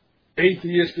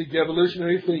 Atheistic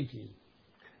evolutionary thinking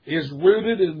is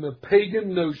rooted in the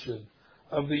pagan notion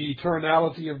of the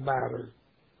eternality of matter.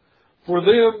 For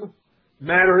them,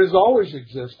 matter has always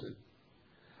existed.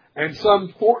 And some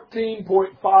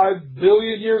 14.5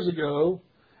 billion years ago,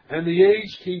 and the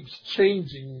age keeps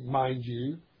changing, mind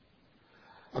you,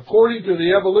 according to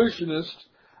the evolutionists,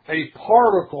 a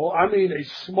particle, a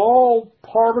small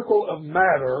particle of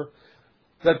matter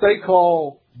that they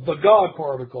call the God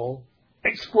particle,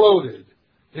 exploded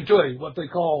into what they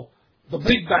call the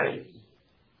Big Bang.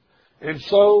 And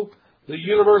so the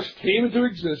universe came into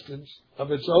existence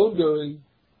of its own doing.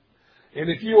 And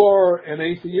if you are an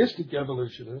atheistic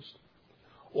evolutionist,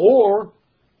 or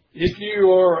if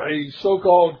you are a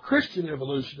so-called Christian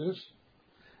evolutionist,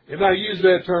 and I use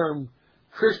that term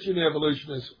Christian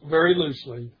evolutionist very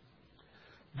loosely,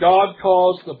 God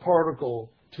caused the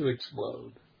particle to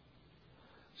explode.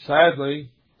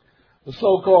 Sadly, the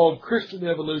so-called Christian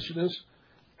evolutionist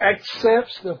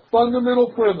accepts the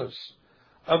fundamental premise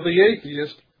of the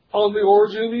atheist on the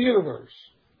origin of the universe.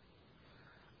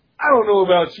 I don't know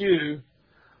about you,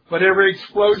 but every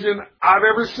explosion I've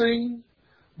ever seen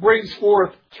brings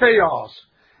forth chaos.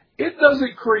 It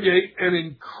doesn't create an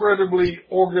incredibly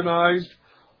organized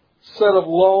set of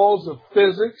laws of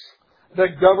physics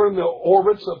that govern the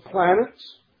orbits of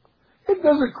planets. It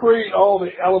doesn't create all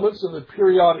the elements of the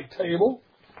periodic table.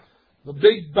 The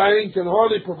Big Bang can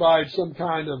hardly provide some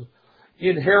kind of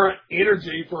inherent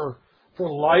energy for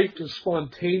life to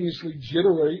spontaneously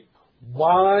generate.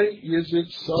 Why is it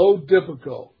so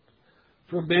difficult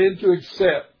for men to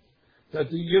accept that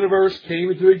the universe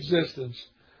came into existence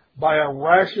by a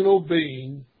rational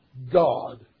being,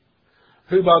 God,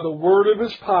 who by the word of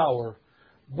his power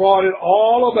brought it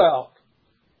all about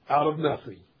out of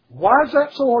nothing. Why is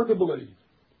that so hard to believe?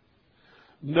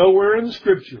 Nowhere in the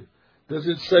Scripture does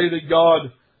it say that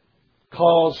God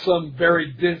caused some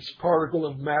very dense particle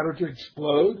of matter to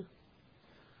explode.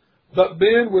 But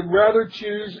men would rather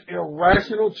choose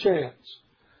irrational chance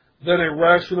than a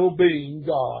rational being,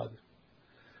 God.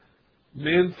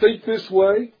 Men think this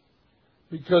way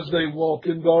because they walk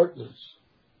in darkness.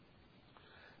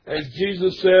 As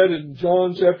Jesus said in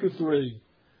John chapter 3,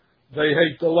 they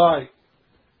hate the light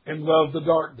and love the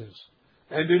darkness,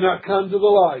 and do not come to the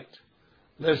light,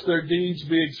 lest their deeds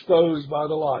be exposed by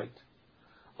the light.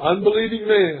 Unbelieving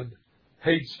man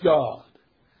hates God,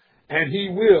 and he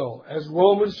will, as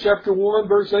Romans chapter 1,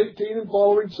 verse 18 and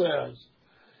following says,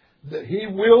 that he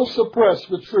will suppress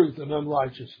the truth and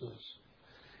unrighteousness.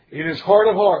 In his heart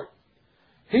of heart,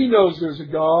 he knows there's a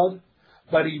God,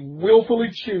 but he willfully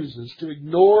chooses to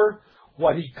ignore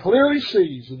what he clearly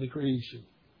sees in the creation.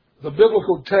 The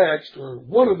biblical text, or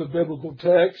one of the biblical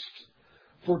texts,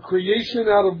 for creation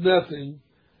out of nothing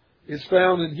is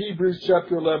found in Hebrews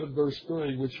chapter 11, verse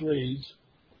 3, which reads,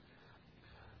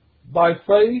 "By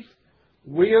faith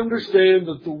we understand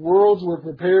that the worlds were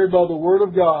prepared by the word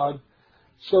of God,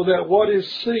 so that what is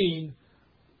seen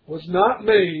was not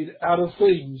made out of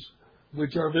things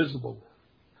which are visible."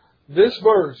 This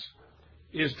verse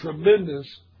is tremendous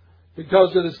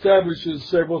because it establishes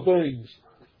several things.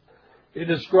 It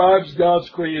describes God's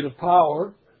creative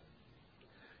power.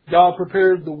 God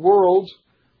prepared the worlds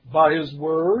by His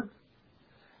Word.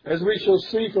 As we shall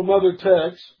see from other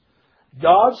texts,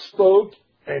 God spoke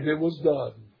and it was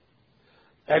done.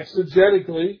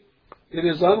 Exegetically, it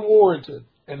is unwarranted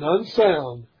and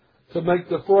unsound to make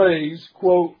the phrase,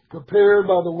 quote, "prepared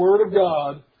by the Word of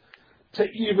God," to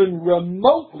even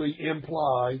remotely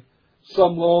imply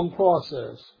some long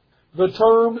process. The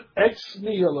term ex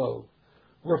nihilo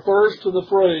refers to the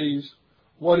phrase,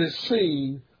 "what is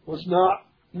seen was not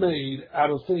made out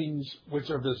of things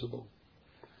which are visible."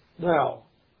 Now,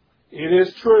 it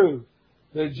is true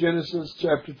that Genesis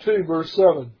chapter 2, verse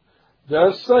 7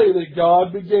 does say that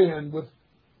God began with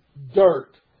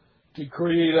dirt to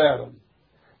create Adam.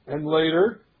 And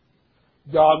later,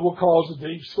 God will cause a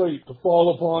deep sleep to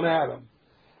fall upon Adam.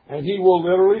 And He will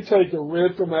literally take a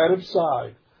rib from Adam's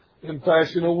side and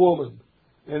fashion a woman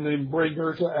and then bring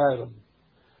her to Adam.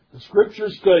 The Scripture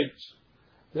states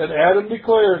that Adam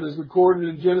declared, as recorded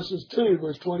in Genesis 2,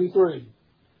 verse 23,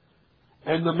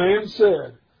 "And the man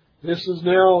said, This is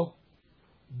now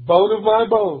bone of my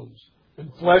bones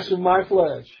and flesh of my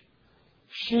flesh.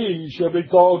 She shall be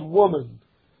called woman,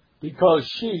 because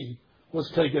she was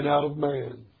taken out of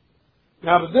man."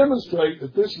 Now, to demonstrate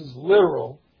that this is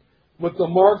literal, with the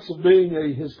marks of being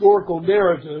a historical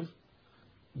narrative,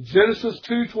 Genesis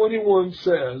 2:21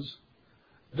 says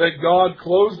that God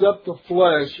closed up the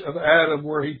flesh of Adam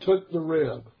where He took the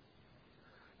rib.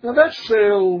 Now, that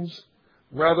sounds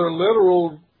rather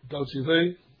literal, don't you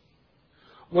think?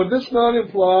 Would this not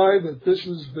imply that this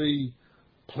is the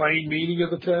plain meaning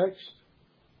of the text?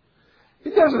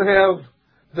 It doesn't have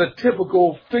the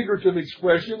typical figurative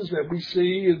expressions that we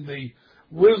see in the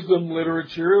wisdom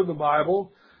literature of the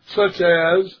Bible, such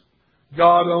as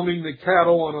God owning the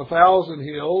cattle on 1,000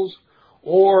 hills,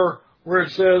 or where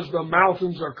it says the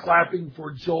mountains are clapping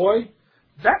for joy.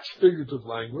 That's figurative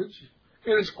language,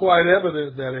 and it's quite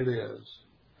evident that it is.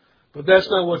 But that's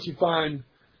not what you find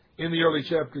in the early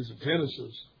chapters of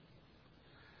Genesis.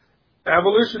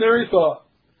 Evolutionary thought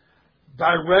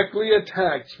directly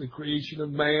attacks the creation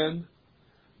of man,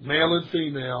 male and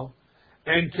female,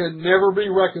 and can never be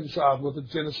reconciled with the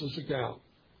Genesis account.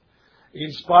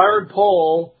 Inspired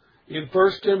Paul in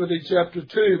 1 Timothy chapter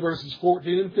 2, verses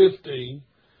 14 and 15,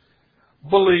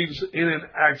 believes in an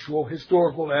actual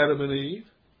historical Adam and Eve,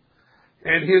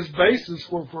 and his basis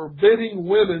for forbidding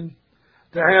women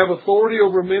to have authority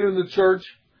over men in the church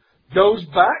goes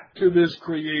back to this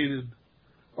created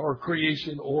or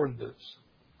creation ordinance.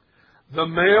 The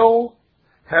male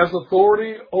has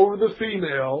authority over the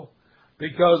female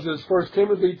because, as 1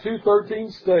 Timothy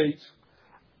 2:13 states,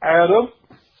 Adam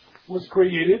was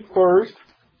created first,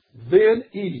 then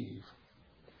Eve.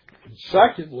 And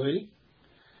secondly,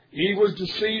 Eve was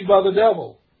deceived by the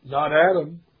devil, not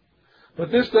Adam.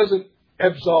 But this doesn't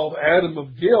absolve Adam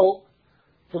of guilt,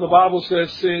 for the Bible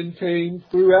says sin came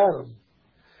through Adam.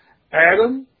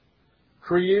 Adam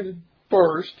created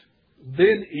first,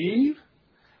 then Eve?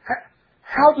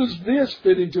 How does this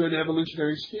fit into an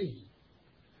evolutionary scheme?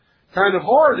 Kind of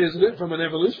hard, isn't it, from an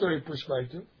evolutionary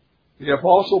perspective? The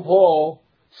Apostle Paul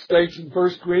states in 1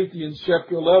 Corinthians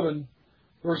chapter 11,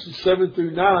 verses 7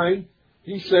 through 9,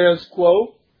 he says,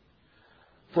 quote,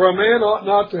 "For a man ought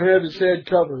not to have his head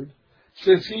covered,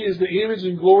 since he is the image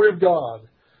and glory of God.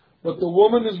 But the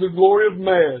woman is the glory of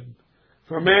man.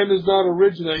 For man does not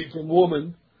originate from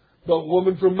woman, but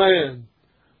woman from man.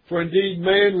 For indeed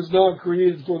man was not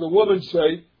created for the woman's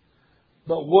sake,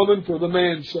 but woman for the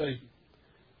man's sake.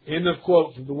 End of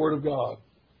quote from the Word of God.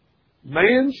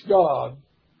 Man's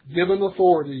God-given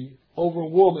authority over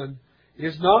woman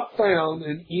is not found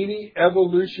in any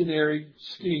evolutionary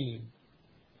scheme.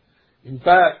 In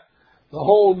fact, the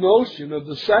whole notion of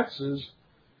the sexes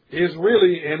is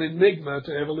really an enigma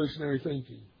to evolutionary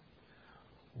thinking.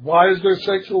 Why is there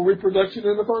sexual reproduction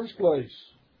in the first place?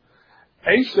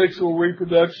 Asexual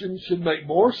reproduction should make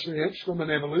more sense from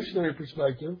an evolutionary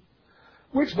perspective,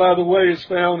 which, by the way, is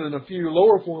found in a few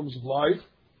lower forms of life.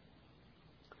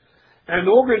 An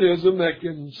organism that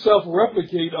can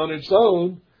self-replicate on its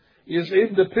own is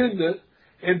independent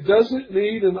and doesn't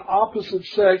need an opposite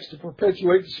sex to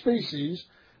perpetuate the species,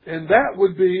 and that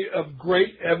would be of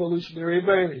great evolutionary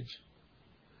advantage.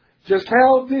 Just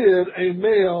how did a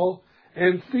male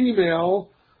and female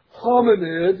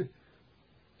hominid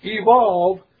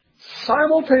evolve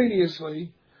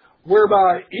simultaneously,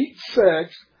 whereby each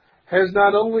sex has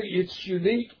not only its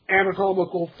unique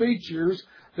anatomical features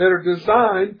that are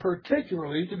designed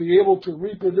particularly to be able to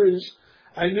reproduce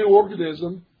a new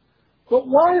organism, but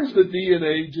why is the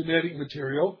DNA genetic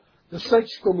material, the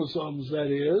sex chromosomes that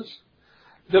is,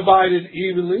 divided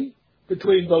evenly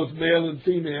between both male and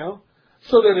female,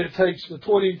 so that it takes the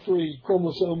 23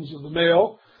 chromosomes of the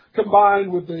male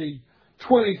combined with the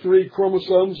 23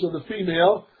 chromosomes of the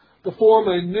female to form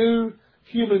a new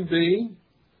human being?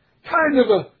 Kind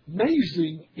of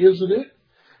amazing, isn't it?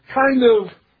 Kind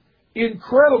of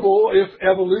incredible if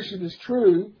evolution is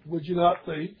true, would you not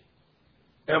think?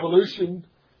 Evolution,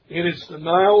 in its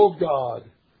denial of God,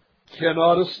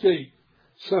 cannot escape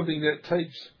something that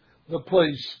takes the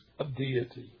place of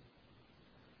deity.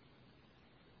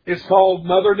 It's called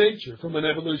Mother Nature from an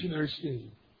evolutionary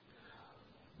scheme.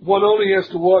 One only has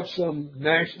to watch some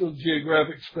National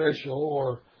Geographic special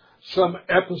or some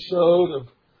episode of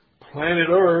Planet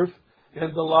Earth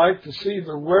and the like to see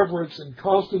the reverence and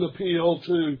constant appeal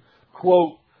to,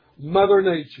 quote, Mother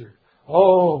Nature.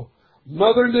 Oh,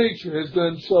 Mother Nature has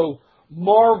done so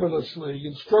marvelously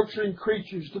in structuring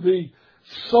creatures to be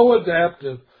so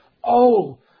adaptive.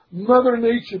 Oh, Mother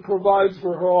Nature provides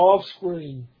for her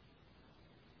offspring.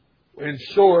 In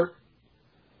short,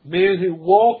 men who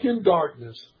walk in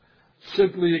darkness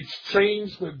simply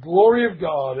exchange the glory of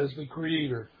God as the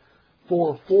Creator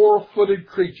for four-footed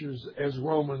creatures, as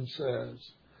Romans says.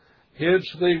 Hence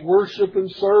they worship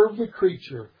and serve the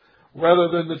creature rather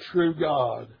than the true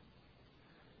God.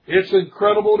 It's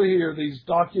incredible to hear these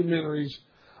documentaries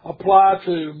apply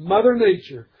to Mother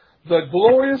Nature the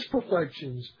glorious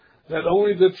perfections that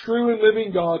only the true and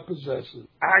living God possesses.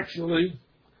 Actually,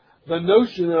 the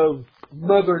notion of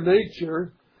Mother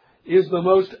Nature is the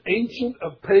most ancient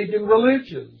of pagan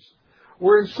religions,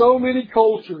 where in so many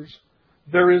cultures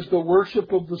there is the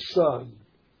worship of the sun.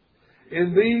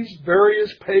 In these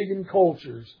various pagan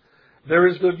cultures, there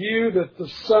is the view that the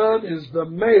sun is the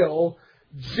male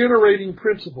generating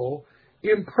principle,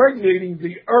 impregnating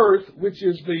the earth, which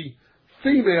is the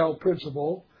female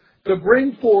principle, to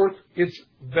bring forth its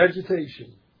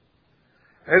vegetation.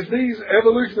 As these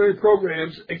evolutionary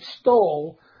programs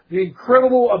extol the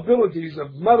incredible abilities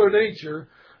of Mother Nature,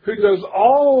 who does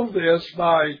all of this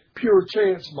by pure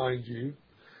chance, mind you,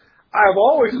 I have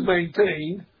always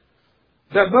maintained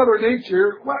that Mother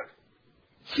Nature,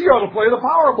 she ought to play the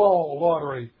Powerball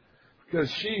lottery, because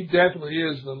she definitely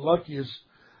is the luckiest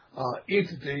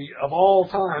entity of all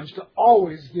times to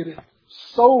always get it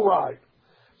so right,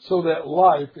 so that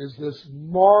life is this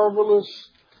marvelous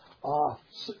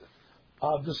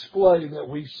display that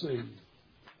we see.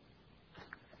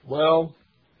 Well,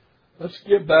 let's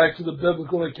get back to the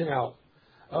biblical account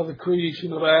of the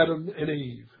creation of Adam and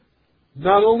Eve.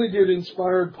 Not only did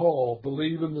inspired Paul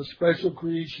believe in the special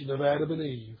creation of Adam and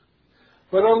Eve,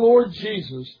 but our Lord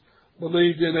Jesus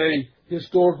believed in a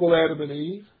historical Adam and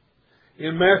Eve.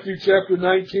 In Matthew chapter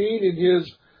 19, in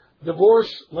his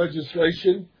divorce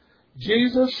legislation,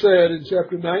 Jesus said in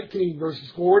chapter 19,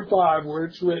 verses 4 and 5, where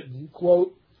it's written,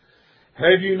 quote,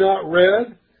 "Have you not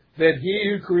read that he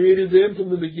who created them from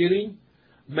the beginning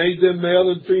made them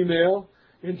male and female?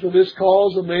 And for this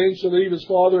cause a man shall leave his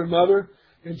father and mother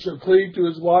and shall cleave to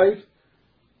his wife,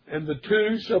 and the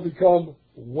two shall become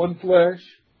one flesh."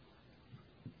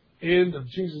 End of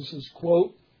Jesus'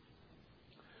 quote.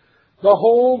 The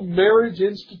whole marriage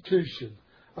institution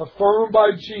affirmed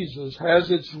by Jesus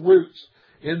has its roots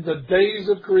in the days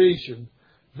of creation,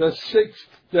 the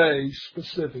sixth day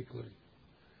specifically.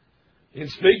 In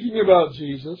speaking about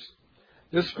Jesus,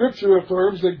 The Scripture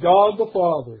affirms that God the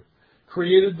Father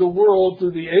created the world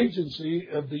through the agency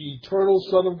of the eternal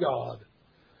Son of God.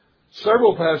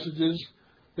 Several passages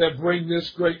that bring this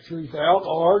great truth out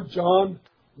are John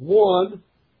 1,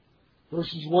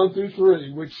 verses 1 through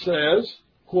 3, which says,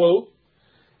 quote,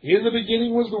 "In the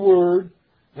beginning was the Word,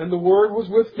 and the Word was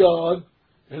with God,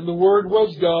 and the Word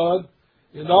was God,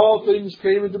 and all things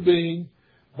came into being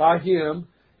by Him,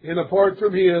 and apart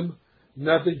from Him,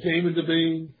 nothing came into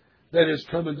being that has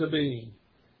come into being."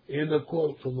 End of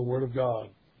quote from the Word of God.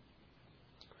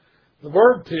 The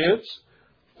verb tense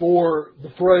for the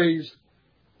phrase,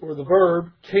 or the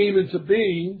verb, came into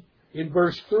being in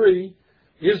verse 3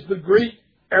 is the Greek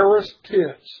aorist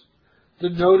tense,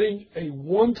 denoting a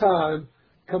one-time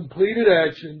completed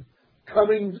action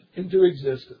coming into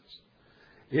existence.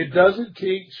 It doesn't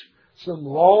teach some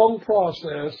long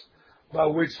process by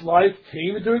which life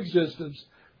came into existence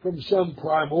from some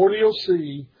primordial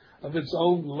seed of its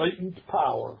own latent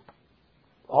power.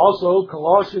 Also,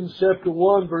 Colossians chapter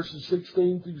 1, verses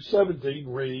 16 through 17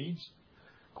 reads,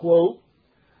 quote,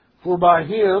 "For by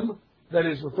Him," that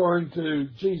is referring to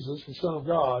Jesus, the Son of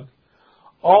God,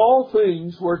 "all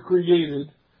things were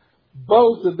created,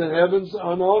 both in the heavens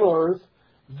and on earth,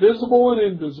 visible and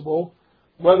invisible,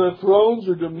 whether thrones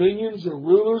or dominions or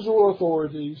rulers or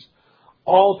authorities.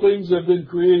 All things have been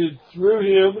created through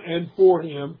Him and for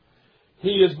Him.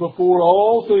 He is before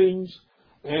all things,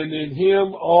 and in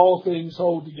Him all things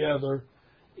hold together."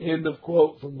 End of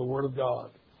quote from the Word of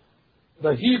God.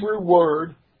 The Hebrew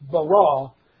word,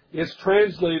 bara, is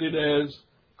translated as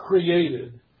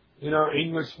created in our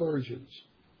English versions.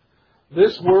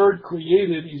 This word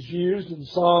created is used in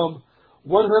Psalm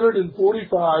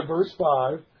 145, verse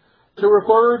 5, to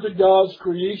refer to God's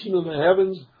creation of the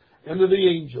heavens and of the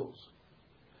angels.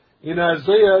 In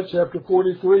Isaiah chapter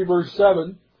 43, verse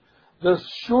 7, the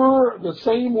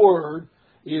same word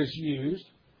is used,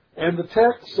 and the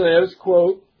text says,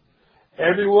 quote,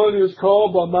 "Everyone who is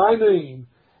called by my name,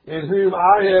 and whom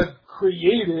I have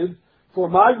created for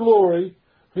my glory,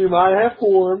 whom I have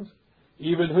formed,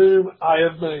 even whom I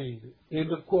have made."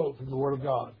 End of quote from the Word of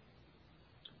God.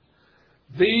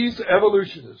 These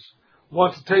evolutionists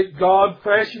want to take God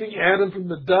fashioning Adam from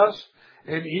the dust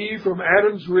and Eve from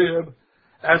Adam's rib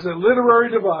as a literary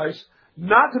device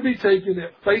not to be taken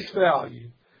at face value.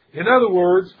 In other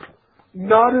words,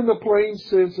 not in the plain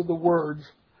sense of the words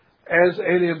as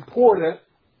an important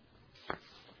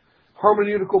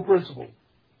hermeneutical principle.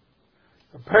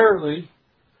 Apparently,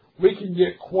 we can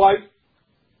get quite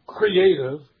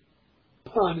creative,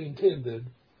 pun intended,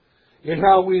 in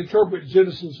how we interpret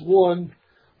Genesis 1,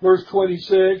 verse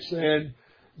 26, and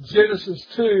Genesis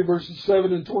 2, verses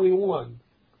 7 and 21.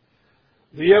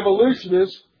 The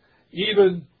evolutionists,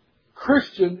 even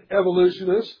Christian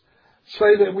evolutionists,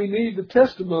 say that we need the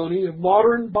testimony of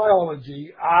modern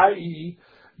biology, i.e.,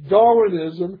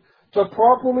 Darwinism, to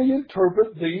properly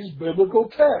interpret these biblical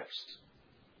texts.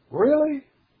 Really?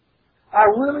 I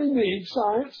really need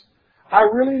science? I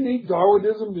really need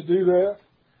Darwinism to do that?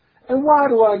 And why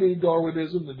do I need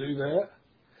Darwinism to do that?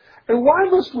 And why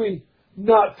must we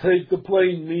not take the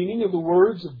plain meaning of the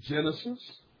words of Genesis?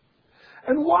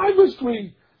 And why must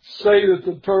we say that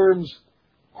the terms,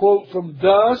 quote, "from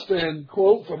dust" and,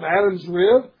 quote, "from Adam's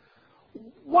rib"?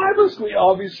 Why must we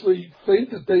obviously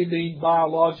think that they mean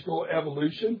biological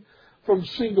evolution from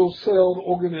single-celled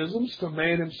organisms to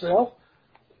man himself?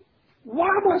 Why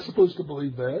am I supposed to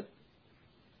believe that?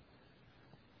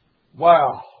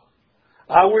 Wow.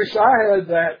 I wish I had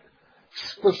that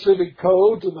specific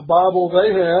code to the Bible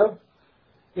they have,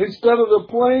 instead of the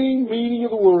plain meaning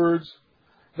of the words,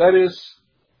 that is,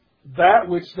 that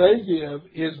which they give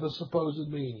is the supposed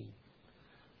meaning.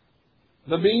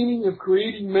 The meaning of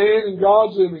creating man in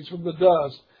God's image from the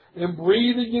dust and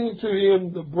breathing into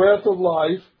him the breath of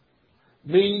life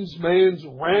means man's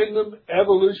random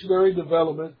evolutionary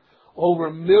development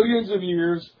over millions of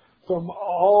years from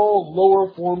all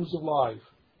lower forms of life.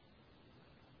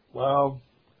 Well,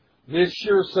 this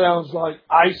sure sounds like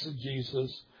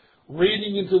eisegesis,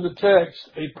 reading into the text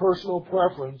a personal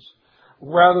preference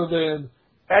rather than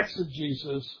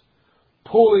exegesis,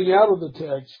 pulling out of the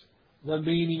text the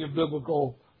meaning of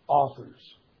biblical authors.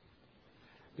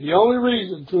 The only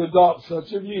reason to adopt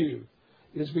such a view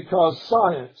is because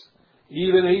science,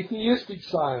 even atheistic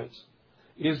science,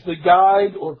 is the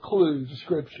guide or clue to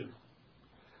Scripture.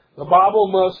 The Bible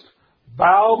must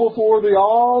bow before the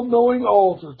all-knowing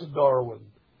altar to Darwin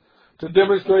to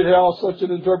demonstrate how such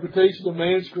an interpretation of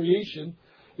man's creation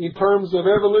in terms of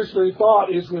evolutionary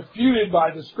thought is refuted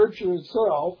by the Scripture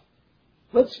itself.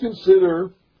 Let's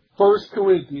consider 1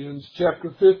 Corinthians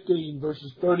chapter 15,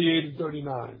 verses 38 and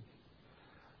 39.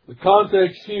 The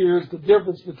context here is the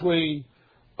difference between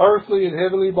earthly and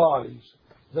heavenly bodies.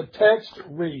 The text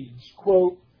reads,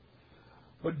 quote,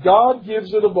 "But God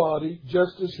gives it a body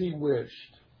just as He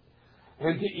wished,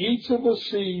 and to each of the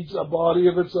seeds a body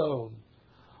of its own.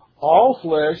 All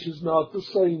flesh is not the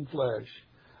same flesh,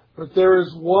 but there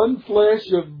is one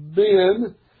flesh of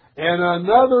men, and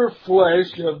another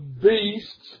flesh of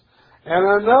beasts,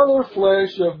 and another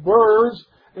flesh of birds,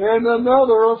 and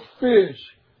another of fish."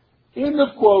 End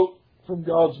of quote from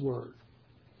God's Word.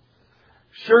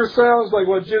 Sure sounds like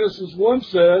what Genesis 1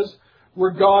 says,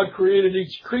 where God created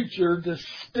each creature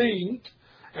distinct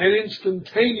and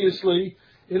instantaneously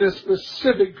in a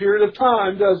specific period of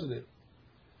time, doesn't it?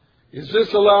 Is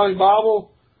this allowing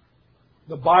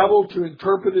the Bible to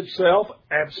interpret itself?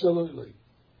 Absolutely.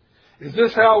 Is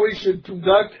this how we should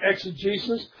conduct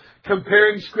exegesis,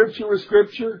 comparing Scripture with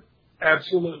Scripture?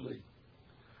 Absolutely.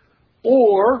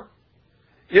 Or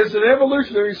is an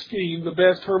evolutionary scheme the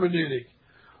best hermeneutic,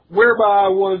 whereby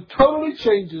one totally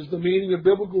changes the meaning of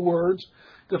biblical words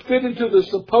to fit into the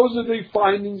supposedly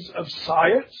findings of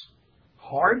science?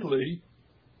 Hardly.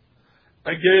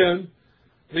 Again,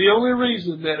 the only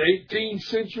reason that 18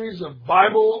 centuries of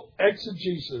Bible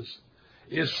exegesis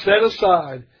is set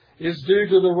aside is due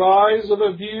to the rise of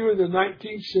a view in the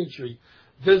 19th century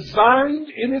designed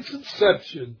in its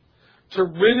inception to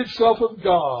rid itself of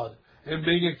God and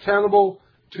being accountable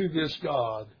to this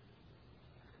God.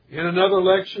 In another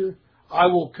lecture, I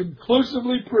will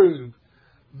conclusively prove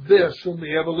this from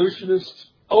the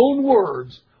evolutionists' own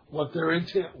words, what their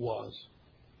intent was.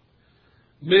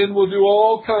 Men will do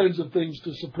all kinds of things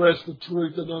to suppress the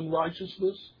truth and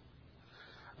unrighteousness.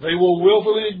 They will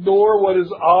willfully ignore what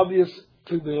is obvious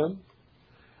to them.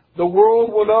 The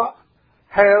world will not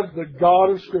have the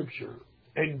God of Scripture,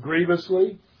 and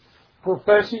grievously,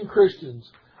 professing Christians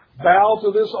bow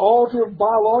to this altar of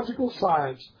biological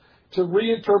science to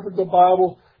reinterpret the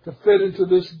Bible to fit into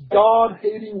this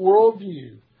God-hating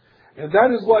worldview. And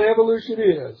that is what evolution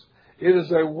is. It is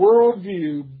a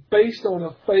worldview based on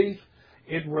a faith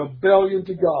in rebellion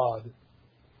to God.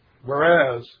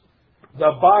 Whereas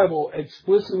the Bible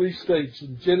explicitly states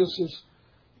in Genesis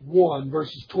 1,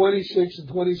 verses 26 and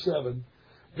 27,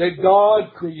 that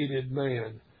God created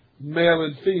man, male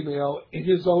and female, in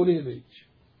His own image.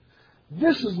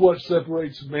 This is what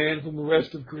separates man from the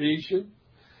rest of creation.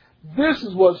 This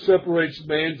is what separates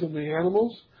man from the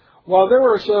animals. While there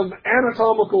are some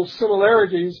anatomical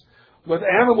similarities with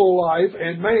animal life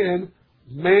and man,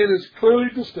 man is clearly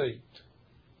distinct.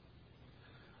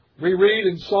 We read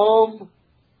in Psalm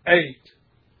 8,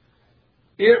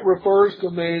 it refers to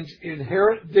man's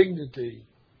inherent dignity.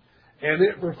 And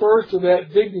it refers to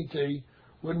that dignity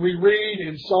when we read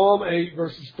in Psalm 8,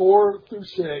 verses 4 through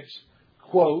 6,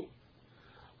 quote,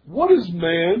 "What is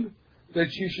man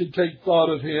that you should take thought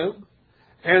of him,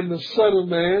 and the Son of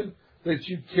Man that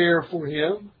you care for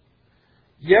him?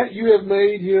 Yet you have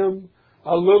made him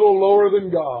a little lower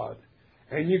than God,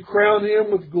 and you crown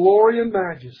him with glory and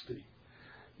majesty.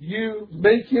 You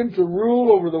make him to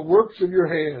rule over the works of your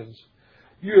hands.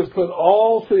 You have put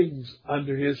all things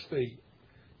under his feet."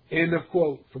 End of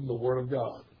quote from the Word of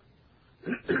God.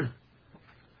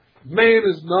 Man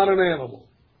is not an animal.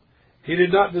 He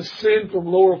did not descend from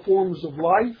lower forms of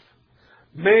life.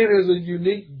 Man has a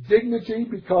unique dignity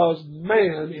because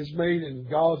man is made in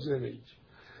God's image.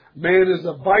 Man is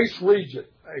a vice-regent,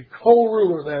 a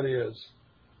co-ruler, that is,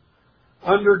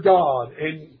 under God.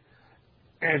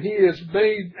 And he is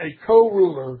made a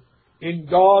co-ruler in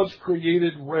God's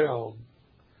created realm.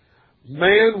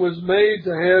 Man was made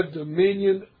to have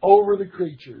dominion over the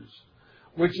creatures,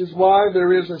 which is why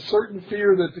there is a certain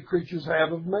fear that the creatures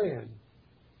have of man.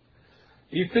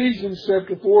 Ephesians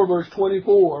chapter 4, verse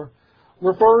 24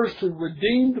 refers to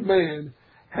redeemed man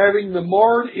having the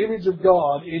marred image of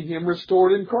God in him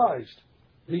restored in Christ.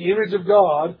 The image of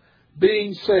God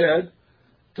being said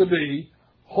to be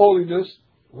holiness,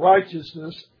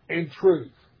 righteousness, and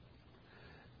truth.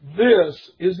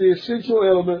 This is the essential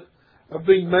element of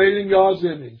being made in God's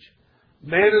image.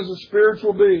 Man is a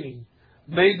spiritual being,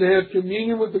 made to have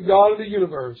communion with the God of the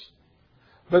universe.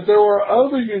 But there are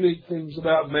other unique things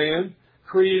about man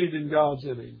created in God's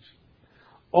image.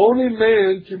 Only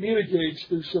man communicates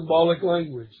through symbolic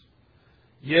language.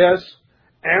 Yes,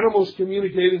 animals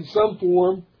communicate in some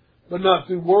form, but not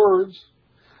through words.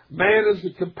 Man has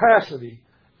the capacity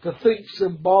to think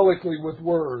symbolically with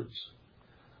words.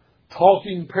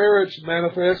 Talking parrots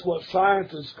manifest what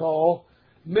scientists call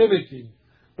mimicking,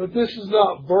 but this is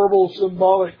not verbal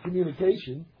symbolic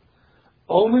communication.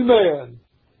 Only man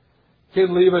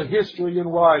can leave a history in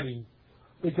writing,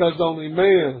 because only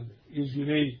man is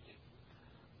unique.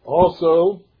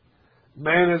 Also,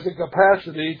 Man has a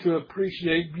capacity to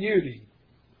appreciate beauty.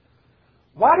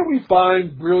 Why do we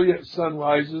find brilliant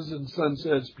sunrises and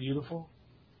sunsets beautiful?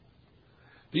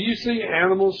 Do you see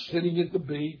animals sitting at the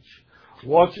beach,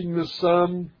 watching the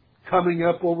sun coming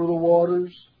up over the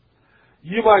waters?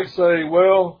 You might say,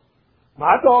 well,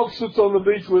 my dog sits on the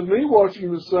beach with me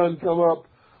watching the sun come up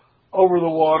over the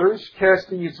waters,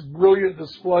 casting its brilliant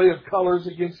display of colors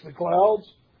against the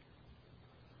clouds.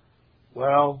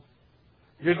 Well,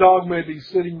 your dog may be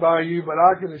sitting by you, but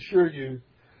I can assure you,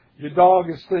 your dog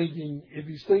is thinking, if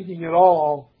he's thinking at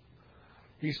all,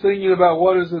 he's thinking about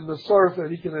what is in the surf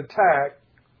that he can attack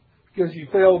because you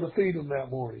failed to feed him that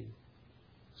morning.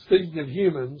 Speaking of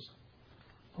humans,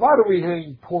 why do we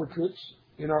hang portraits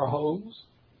in our homes?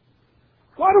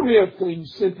 Why do we have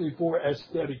things simply for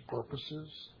aesthetic purposes?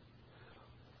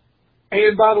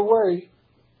 And by the way,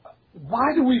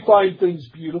 why do we find things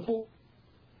beautiful?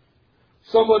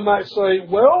 Someone might say,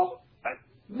 well,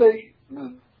 they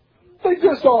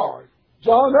just are.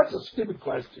 John, that's a stupid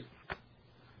question.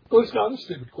 Well, it's not a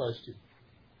stupid question.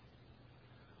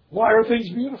 Why are things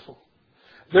beautiful?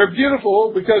 They're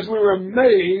beautiful because we were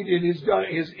made in His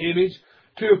image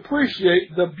to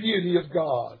appreciate the beauty of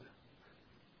God.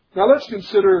 Now let's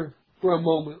consider for a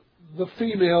moment the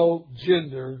female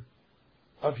gender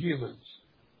of humans.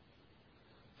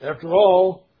 After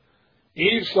all,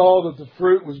 Eve saw that the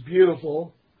fruit was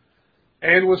beautiful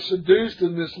and was seduced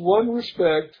in this one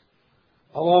respect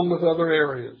along with other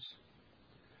areas.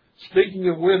 Speaking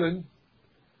of women,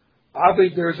 I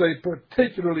think there's a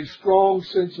particularly strong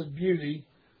sense of beauty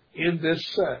in this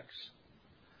sex.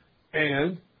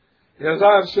 And, as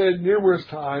I've said numerous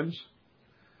times,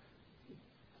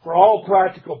 for all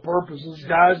practical purposes,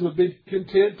 guys would be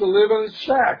content to live in a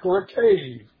shack or a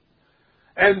cave.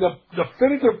 And the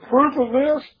definitive proof of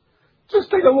this,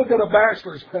 just take a look at a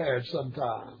bachelor's pad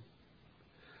sometime.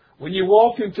 When you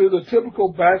walk into the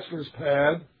typical bachelor's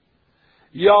pad,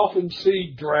 you often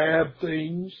see drab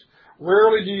things.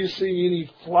 Rarely do you see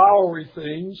any flowery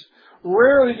things.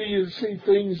 Rarely do you see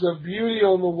things of beauty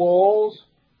on the walls.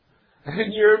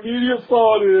 And your immediate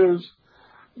thought is,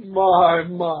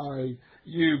 my,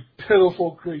 you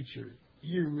pitiful creature,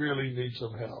 you really need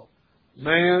some help.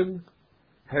 Man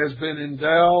has been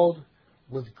endowed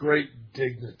with great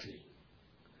dignity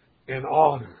and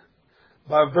honor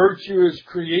by virtue of his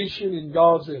creation in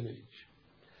God's image.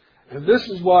 And this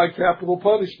is why capital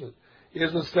punishment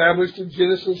is established in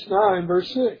Genesis 9,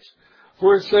 verse 6.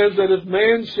 For it says that if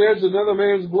man sheds another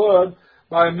man's blood,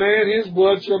 by man his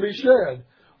blood shall be shed.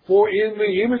 For in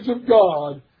the image of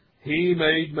God he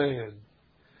made man.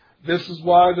 This is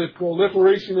why the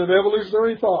proliferation of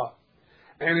evolutionary thought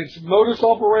and its modus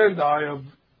operandi of,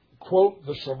 quote,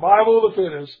 the survival of the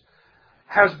fittest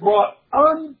has brought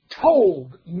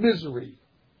untold misery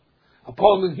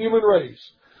upon the human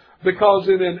race, because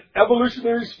in an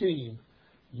evolutionary scheme,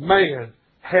 man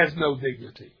has no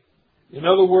dignity. In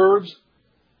other words,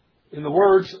 in the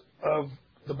words of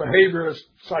the behaviorist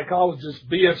psychologist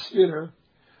B.F. Skinner,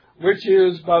 which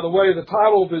is, by the way, the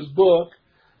title of his book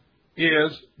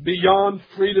is Beyond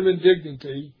Freedom and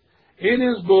Dignity. In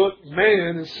his book,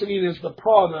 man is seen as the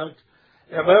product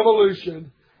of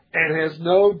evolution and has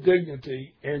no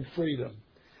dignity and freedom.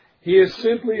 He is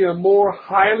simply a more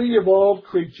highly evolved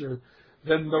creature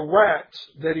than the rats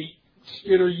that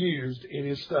Skinner used in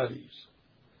his studies.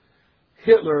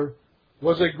 Hitler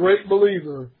was a great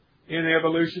believer in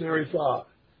evolutionary thought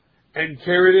and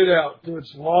carried it out to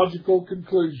its logical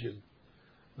conclusion,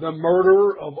 the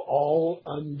murder of all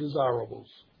undesirables.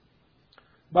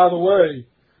 By the way,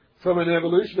 from an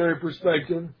evolutionary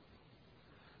perspective,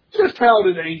 just how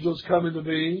did angels come into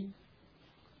being?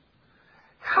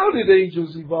 How did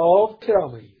angels evolve?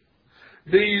 Tell me.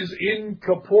 These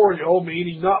incorporeal,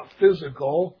 meaning not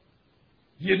physical,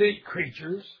 unique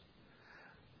creatures.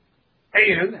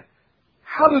 And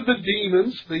how did the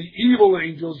demons, the evil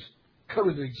angels, come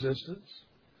into existence?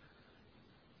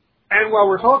 And while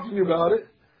we're talking about it,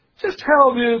 just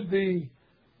how did the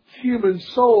human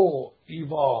soul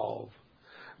evolve?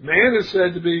 Man is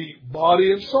said to be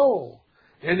body and soul.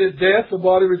 And at death, the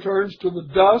body returns to the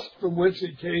dust from whence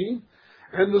it came,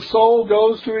 and the soul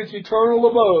goes to its eternal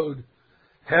abode,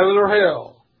 heaven or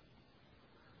hell.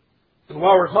 And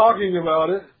while we're talking about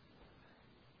it,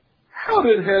 how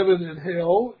did heaven and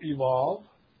hell evolve?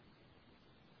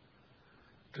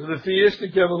 To the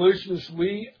theistic evolutionists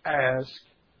we ask,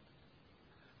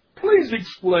 please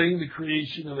explain the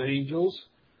creation of angels,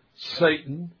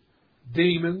 Satan,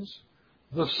 demons,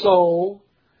 the soul,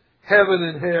 heaven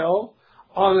and hell,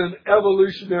 on an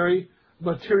evolutionary,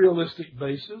 materialistic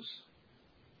basis.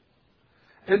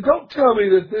 And don't tell me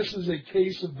that this is a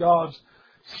case of God's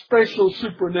special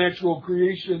supernatural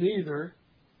creation either.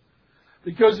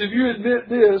 Because if you admit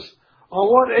this,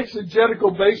 on what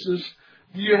exegetical basis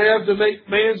do you have to make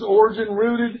man's origin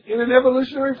rooted in an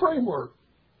evolutionary framework?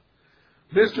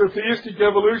 Mr. Theistic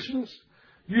Evolutionist,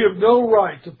 you have no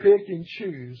right to pick and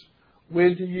choose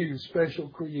when to use special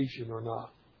creation or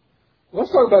not.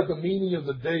 Let's talk about the meaning of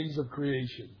the days of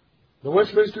creation. The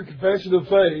Westminster Confession of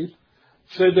Faith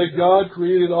said that God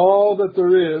created all that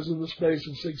there is in the space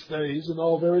of 6 days, and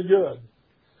all very good.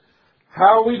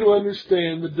 How are we to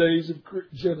understand the days of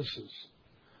Genesis?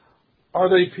 Are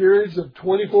they periods of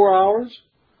 24 hours?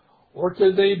 Or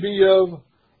can they be of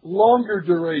longer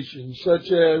duration, such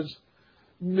as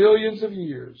millions of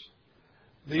years?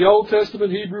 The Old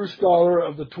Testament Hebrew scholar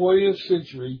of the 20th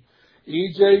century,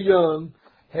 E.J. Young,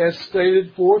 has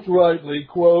stated forthrightly,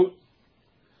 quote,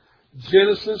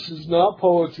 Genesis is not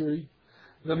poetry.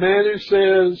 The man who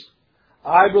says,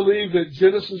 I believe that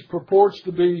Genesis purports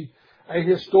to be a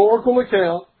historical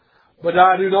account, but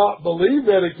I do not believe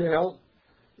that account,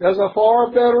 is a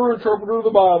far better interpreter of the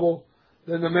Bible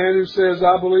than the man who says,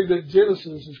 I believe that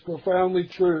Genesis is profoundly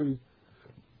true,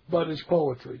 but is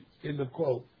poetry. End of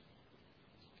quote.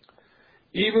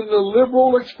 Even the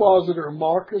liberal expositor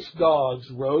Marcus Dodds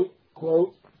wrote,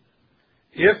 quote,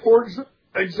 if, for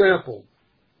example,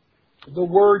 the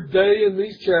word day in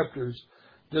these chapters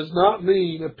does not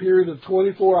mean a period of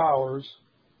 24 hours,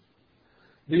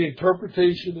 the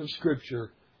interpretation of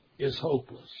Scripture is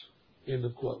hopeless. End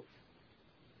of quote.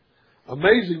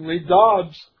 Amazingly,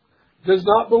 Dodds does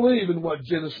not believe in what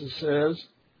Genesis says,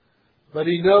 but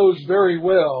he knows very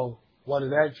well what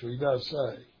it actually does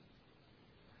say.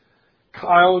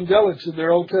 Kyle and Delitzsch, in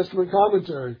their Old Testament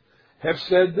commentary, have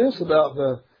said this about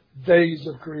the days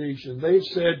of creation. They've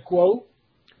said, quote,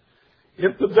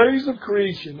 if the days of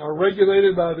creation are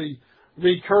regulated by the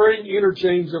recurring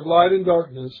interchange of light and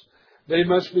darkness, they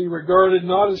must be regarded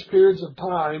not as periods of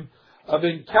time of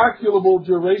incalculable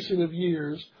duration of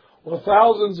years or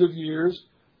thousands of years,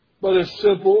 but as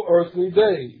simple earthly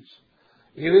days.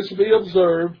 It is to be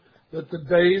observed that the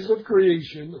days of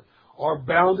creation are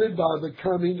bounded by the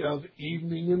coming of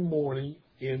evening and morning,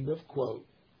 end of quote.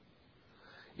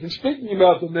 In speaking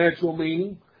about the natural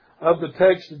meaning of the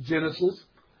text of Genesis,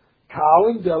 Kyle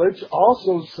and Delitzsch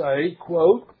also say,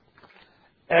 quote,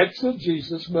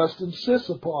 exegesis must insist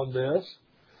upon this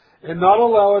and not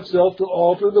allow itself to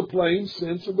alter the plain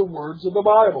sense of the words of the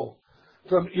Bible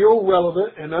from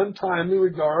irrelevant and untimely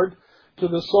regard to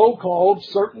the so-called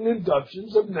certain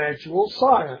inductions of natural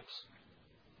science.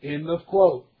 End of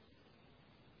quote.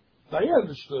 They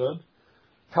understood.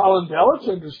 Kyle and Delitzsch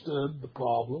understood the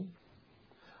problem.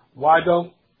 Why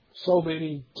don't so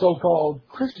many so-called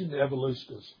Christian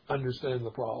evolutionists understand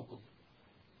the problem?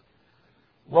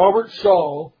 Robert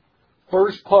Shaw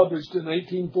first published in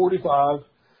 1845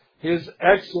 his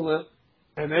excellent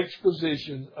An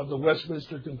Exposition of the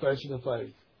Westminster Confession of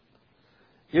Faith.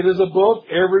 It is a book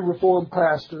every Reformed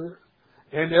pastor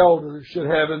and elder should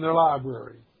have in their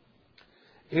library.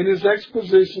 In his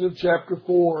exposition of chapter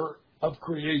 4 of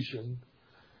creation,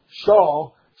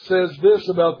 Shaw says this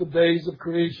about the days of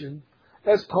creation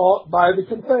as taught by the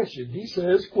confession. He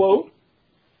says, quote,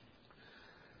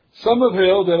 some have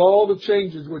held that all the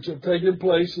changes which have taken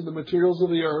place in the materials of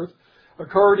the earth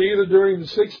occurred either during the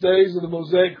 6 days of the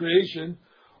Mosaic creation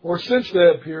or since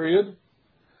that period,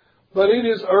 but it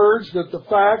is urged that the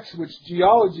facts which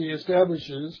geology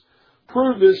establishes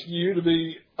prove this view to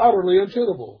be utterly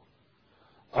untenable.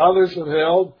 Others have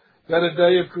held that a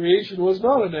day of creation was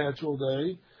not a natural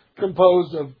day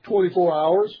composed of 24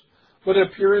 hours, but a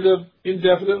period of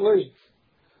indefinite length.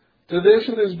 To this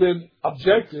it has been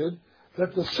objected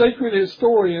that the sacred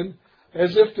historian,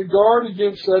 as if to guard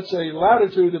against such a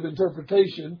latitude of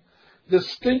interpretation,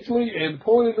 distinctly and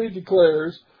pointedly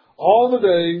declares all the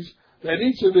days that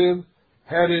each of them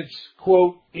had its,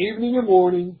 quote, evening and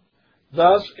morning.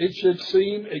 Thus it should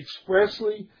seem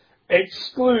expressly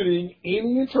excluding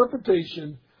any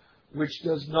interpretation which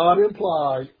does not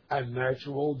imply a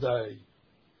natural day,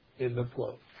 end of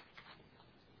quote.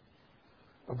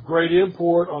 Of great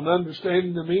import on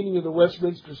understanding the meaning of the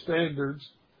Westminster Standards,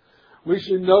 we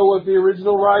should know what the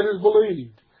original writers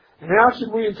believed. And how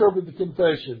should we interpret the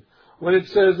confession when it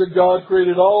says that God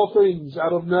created all things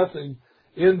out of nothing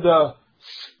in the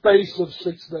space of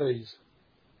 6 days?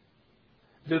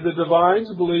 Did the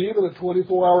divines believe in a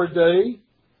 24-hour day?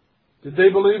 Did they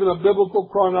believe in a biblical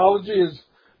chronology as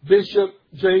Bishop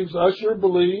James Ussher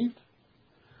believed?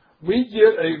 We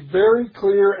get a very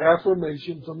clear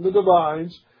affirmation from the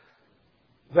divines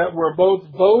that were both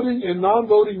voting and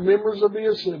non-voting members of the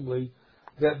assembly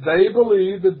that they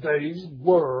believed the days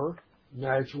were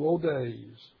natural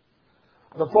days.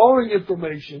 The following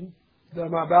information that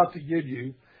I'm about to give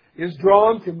you is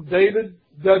drawn from David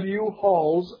W.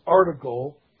 Hall's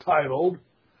article titled,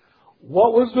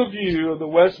 "What was the view of the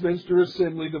Westminster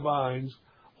Assembly Divines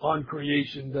on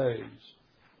Creation Days?"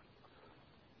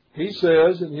 He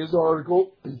says in his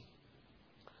article,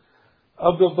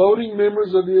 of the voting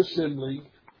members of the Assembly,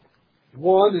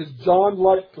 one is John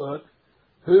Lightfoot,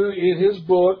 who in his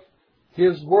book,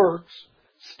 His Works,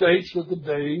 states that the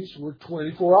days were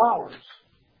 24 hours.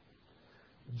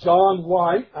 John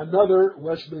White, another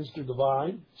Westminster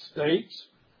Divine, states,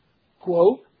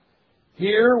 quote,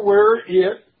 "Here where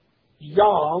it,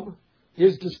 Yom,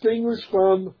 is distinguished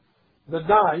from the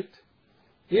night,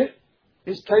 it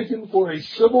is taken for a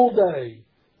civil day,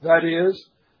 that is,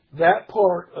 that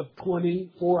part of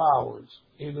 24 hours."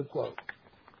 End of quote.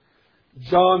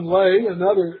 John Lay,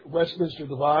 another Westminster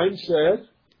Divine, said,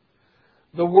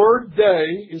 "The word day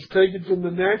is taken from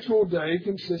the natural day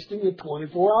consisting of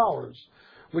 24 hours,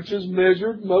 which is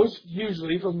measured most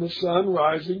usually from the sun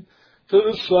rising to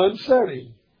the sun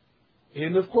setting."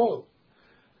 End of quote.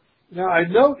 Now, a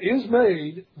note is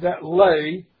made that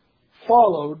Lay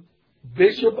followed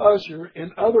Bishop Ussher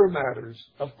in other matters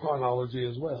of chronology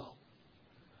as well.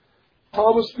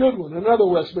 Thomas Goodwin, another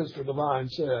Westminster Divine,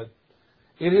 said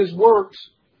in his book,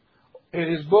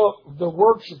 The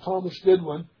Works of Thomas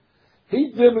Goodwin,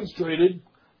 he demonstrated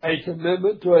a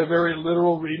commitment to a very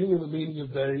literal reading of the meaning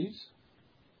of days.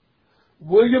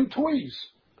 William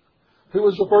Twice, who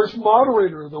was the first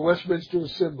moderator of the Westminster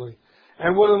Assembly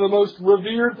and one of the most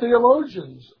revered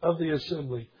theologians of the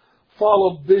Assembly,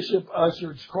 followed Bishop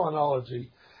Ussher's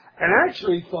chronology and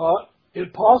actually thought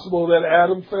it possible that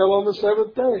Adam fell on the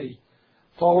seventh day,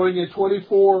 following a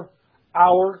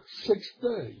 24-hour sixth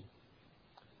day.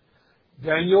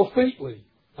 Daniel Featley,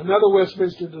 another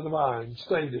Westminster Divine,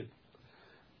 stated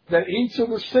that each of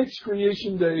the 6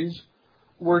 creation days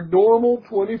were normal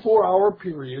 24-hour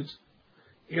periods.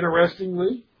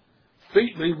 Interestingly,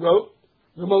 Featley wrote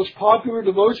the most popular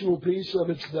devotional piece of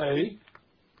its day,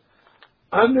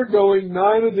 undergoing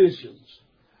 9 editions.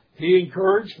 He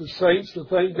encouraged the saints to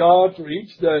thank God for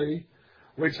each day,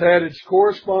 which had its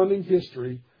corresponding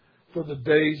history for the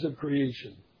days of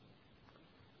creation.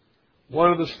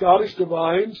 One of the Scottish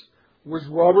divines was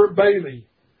Robert Bailey,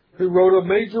 who wrote a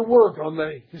major work on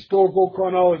the historical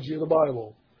chronology of the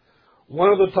Bible. One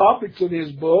of the topics in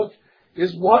his book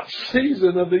is what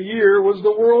season of the year was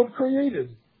the world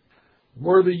created?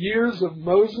 Were the years of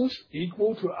Moses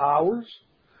equal to ours?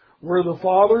 Were the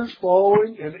fathers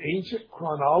following an ancient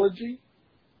chronology?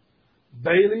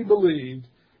 Bailey believed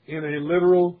in a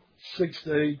literal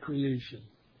 6-day creation.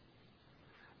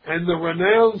 And the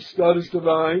renowned Scottish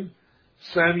divine,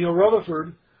 Samuel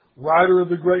Rutherford, writer of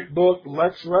the great book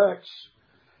Lex Rex,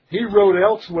 he wrote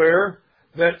elsewhere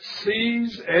that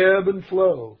seas ebb and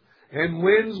flow, and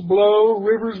winds blow,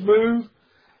 rivers move,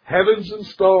 heavens and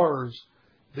stars,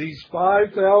 these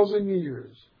 5,000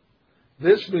 years.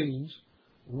 This means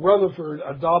Rutherford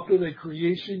adopted a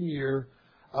creation year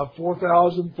of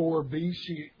 4004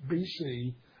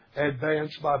 BC,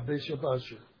 advanced by Bishop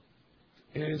Ussher.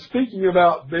 And speaking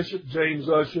about Bishop James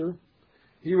Ussher,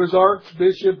 he was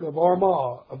Archbishop of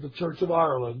Armagh of the Church of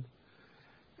Ireland,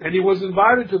 and he was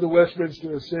invited to the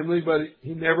Westminster Assembly, but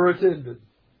he never attended.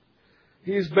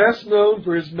 He is best known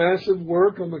for his massive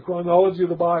work on the chronology of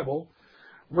the Bible,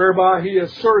 whereby he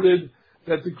asserted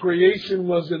that the creation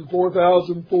was in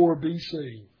 4004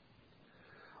 BC.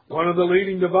 One of the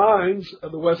leading divines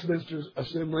of the Westminster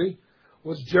Assembly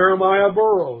was Jeremiah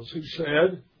Burroughs, who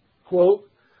said, quote,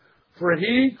 "For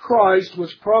he, Christ,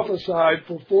 was prophesied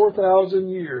for 4,000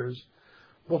 years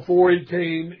before he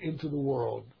came into the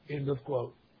world." End of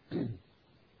quote.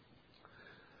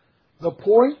 The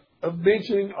point of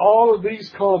mentioning all of these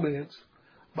comments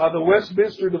by the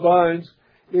Westminster divines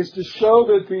is to show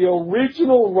that the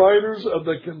original writers of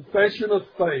the Confession of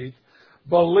Faith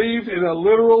believed in a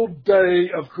literal day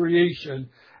of creation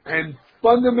and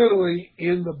fundamentally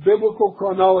in the biblical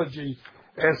chronology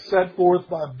as set forth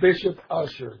by Bishop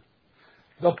Ussher.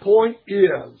 The point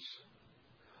is,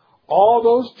 all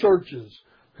those churches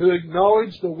who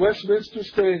acknowledge the Westminster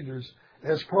Standards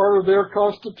as part of their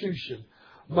Constitution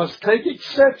must take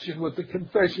exception with the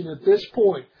confession at this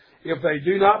point if they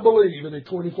do not believe in a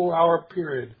 24-hour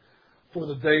period for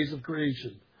the days of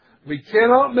creation. We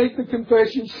cannot make the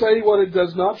confession say what it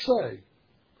does not say.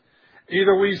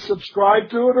 Either we subscribe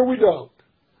to it or we don't.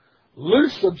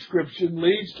 Loose subscription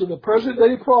leads to the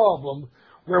present-day problem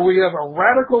where we have a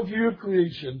radical view of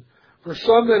creation for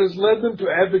some that has led them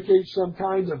to advocate some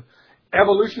kind of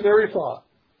evolutionary thought.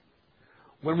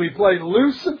 When we play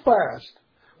loose and fast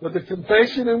with the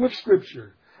confession and with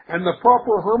Scripture and the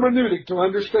proper hermeneutic to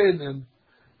understand them,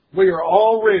 we are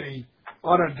already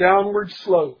on a downward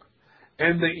slope,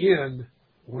 and the end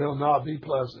will not be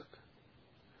pleasant.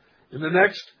 In the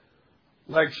next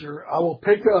lecture, I will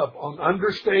pick up on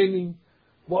understanding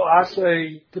what I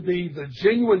say to be the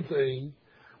genuine thing,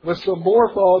 with some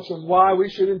more thoughts on why we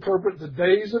should interpret the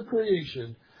days of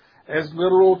creation as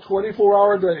literal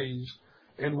 24-hour days,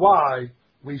 and why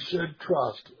we should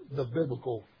trust the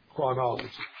biblical chronology.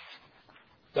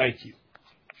 Thank you.